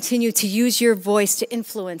you will continue to use your voice to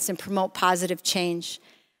influence and promote positive change.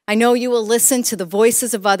 I know you will listen to the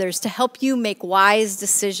voices of others to help you make wise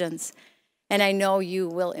decisions. And I know you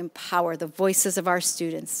will empower the voices of our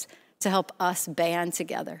students to help us band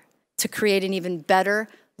together to create an even better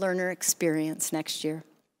learner experience next year.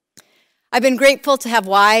 I've been grateful to have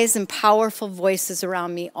wise and powerful voices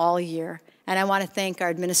around me all year, and I want to thank our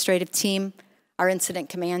administrative team, our incident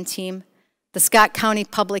command team, the Scott County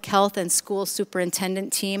Public Health and School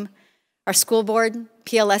Superintendent team, our school board,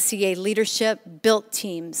 PLSEA leadership, built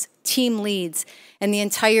teams, team leads, and the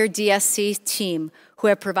entire DSC team who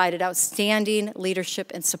have provided outstanding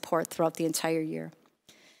leadership and support throughout the entire year.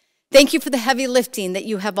 Thank you for the heavy lifting that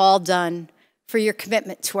you have all done, for your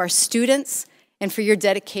commitment to our students, and for your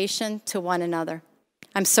dedication to one another.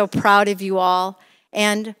 I'm so proud of you all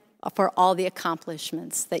and for all the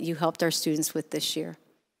accomplishments that you helped our students with this year.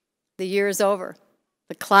 The year is over.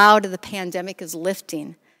 The cloud of the pandemic is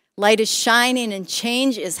lifting. Light is shining and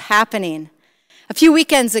change is happening. A few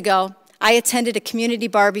weekends ago, I attended a community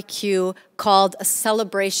barbecue called A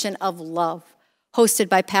Celebration of Love, hosted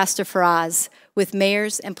by Pastor Faraz, with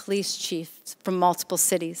mayors and police chiefs from multiple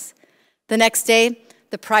cities. The next day,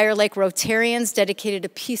 the Prior Lake Rotarians dedicated a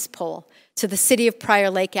peace pole to the city of Prior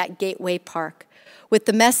Lake at Gateway Park, with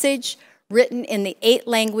the message written in the 8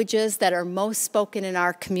 languages that are most spoken in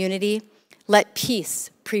our community, "Let peace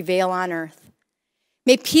prevail on earth."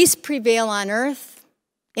 May peace prevail on earth,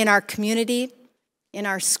 in our community, in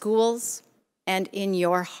our schools, and in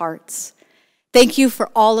your hearts. Thank you for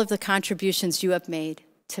all of the contributions you have made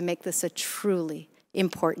to make this a truly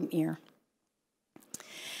important year.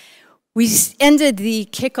 We ended the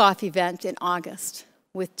kickoff event in August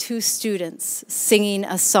with two students singing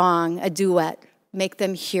a song, a duet, Make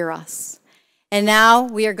Them Hear Us. And now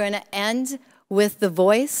we are going to end with the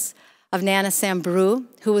voice of Nana Samburu,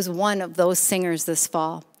 who was one of those singers this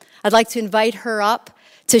fall. I'd like to invite her up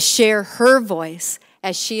to share her voice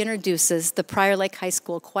as she introduces the Prior Lake High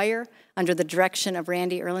School Choir under the direction of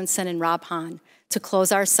Randy Erlinson and Rob Hahn to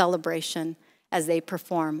close our celebration as they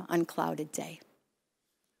perform Unclouded Day.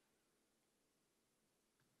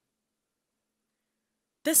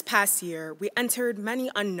 This past year, we entered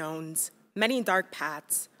many unknowns, many dark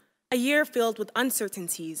paths, a year filled with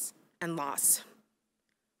uncertainties and loss.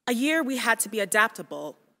 A year we had to be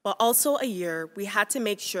adaptable, but also a year we had to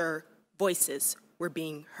make sure voices were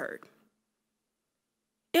being heard.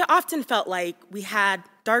 It often felt like we had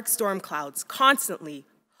dark storm clouds constantly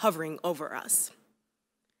hovering over us.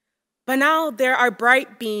 But now there are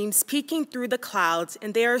bright beams peeking through the clouds,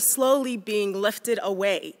 and they are slowly being lifted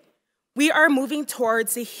away. We are moving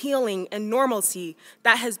towards a healing and normalcy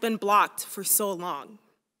that has been blocked for so long.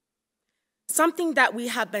 Something that we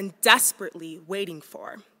have been desperately waiting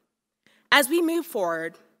for. As we move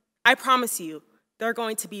forward, I promise you, there are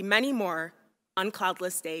going to be many more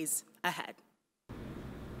uncloudless days ahead.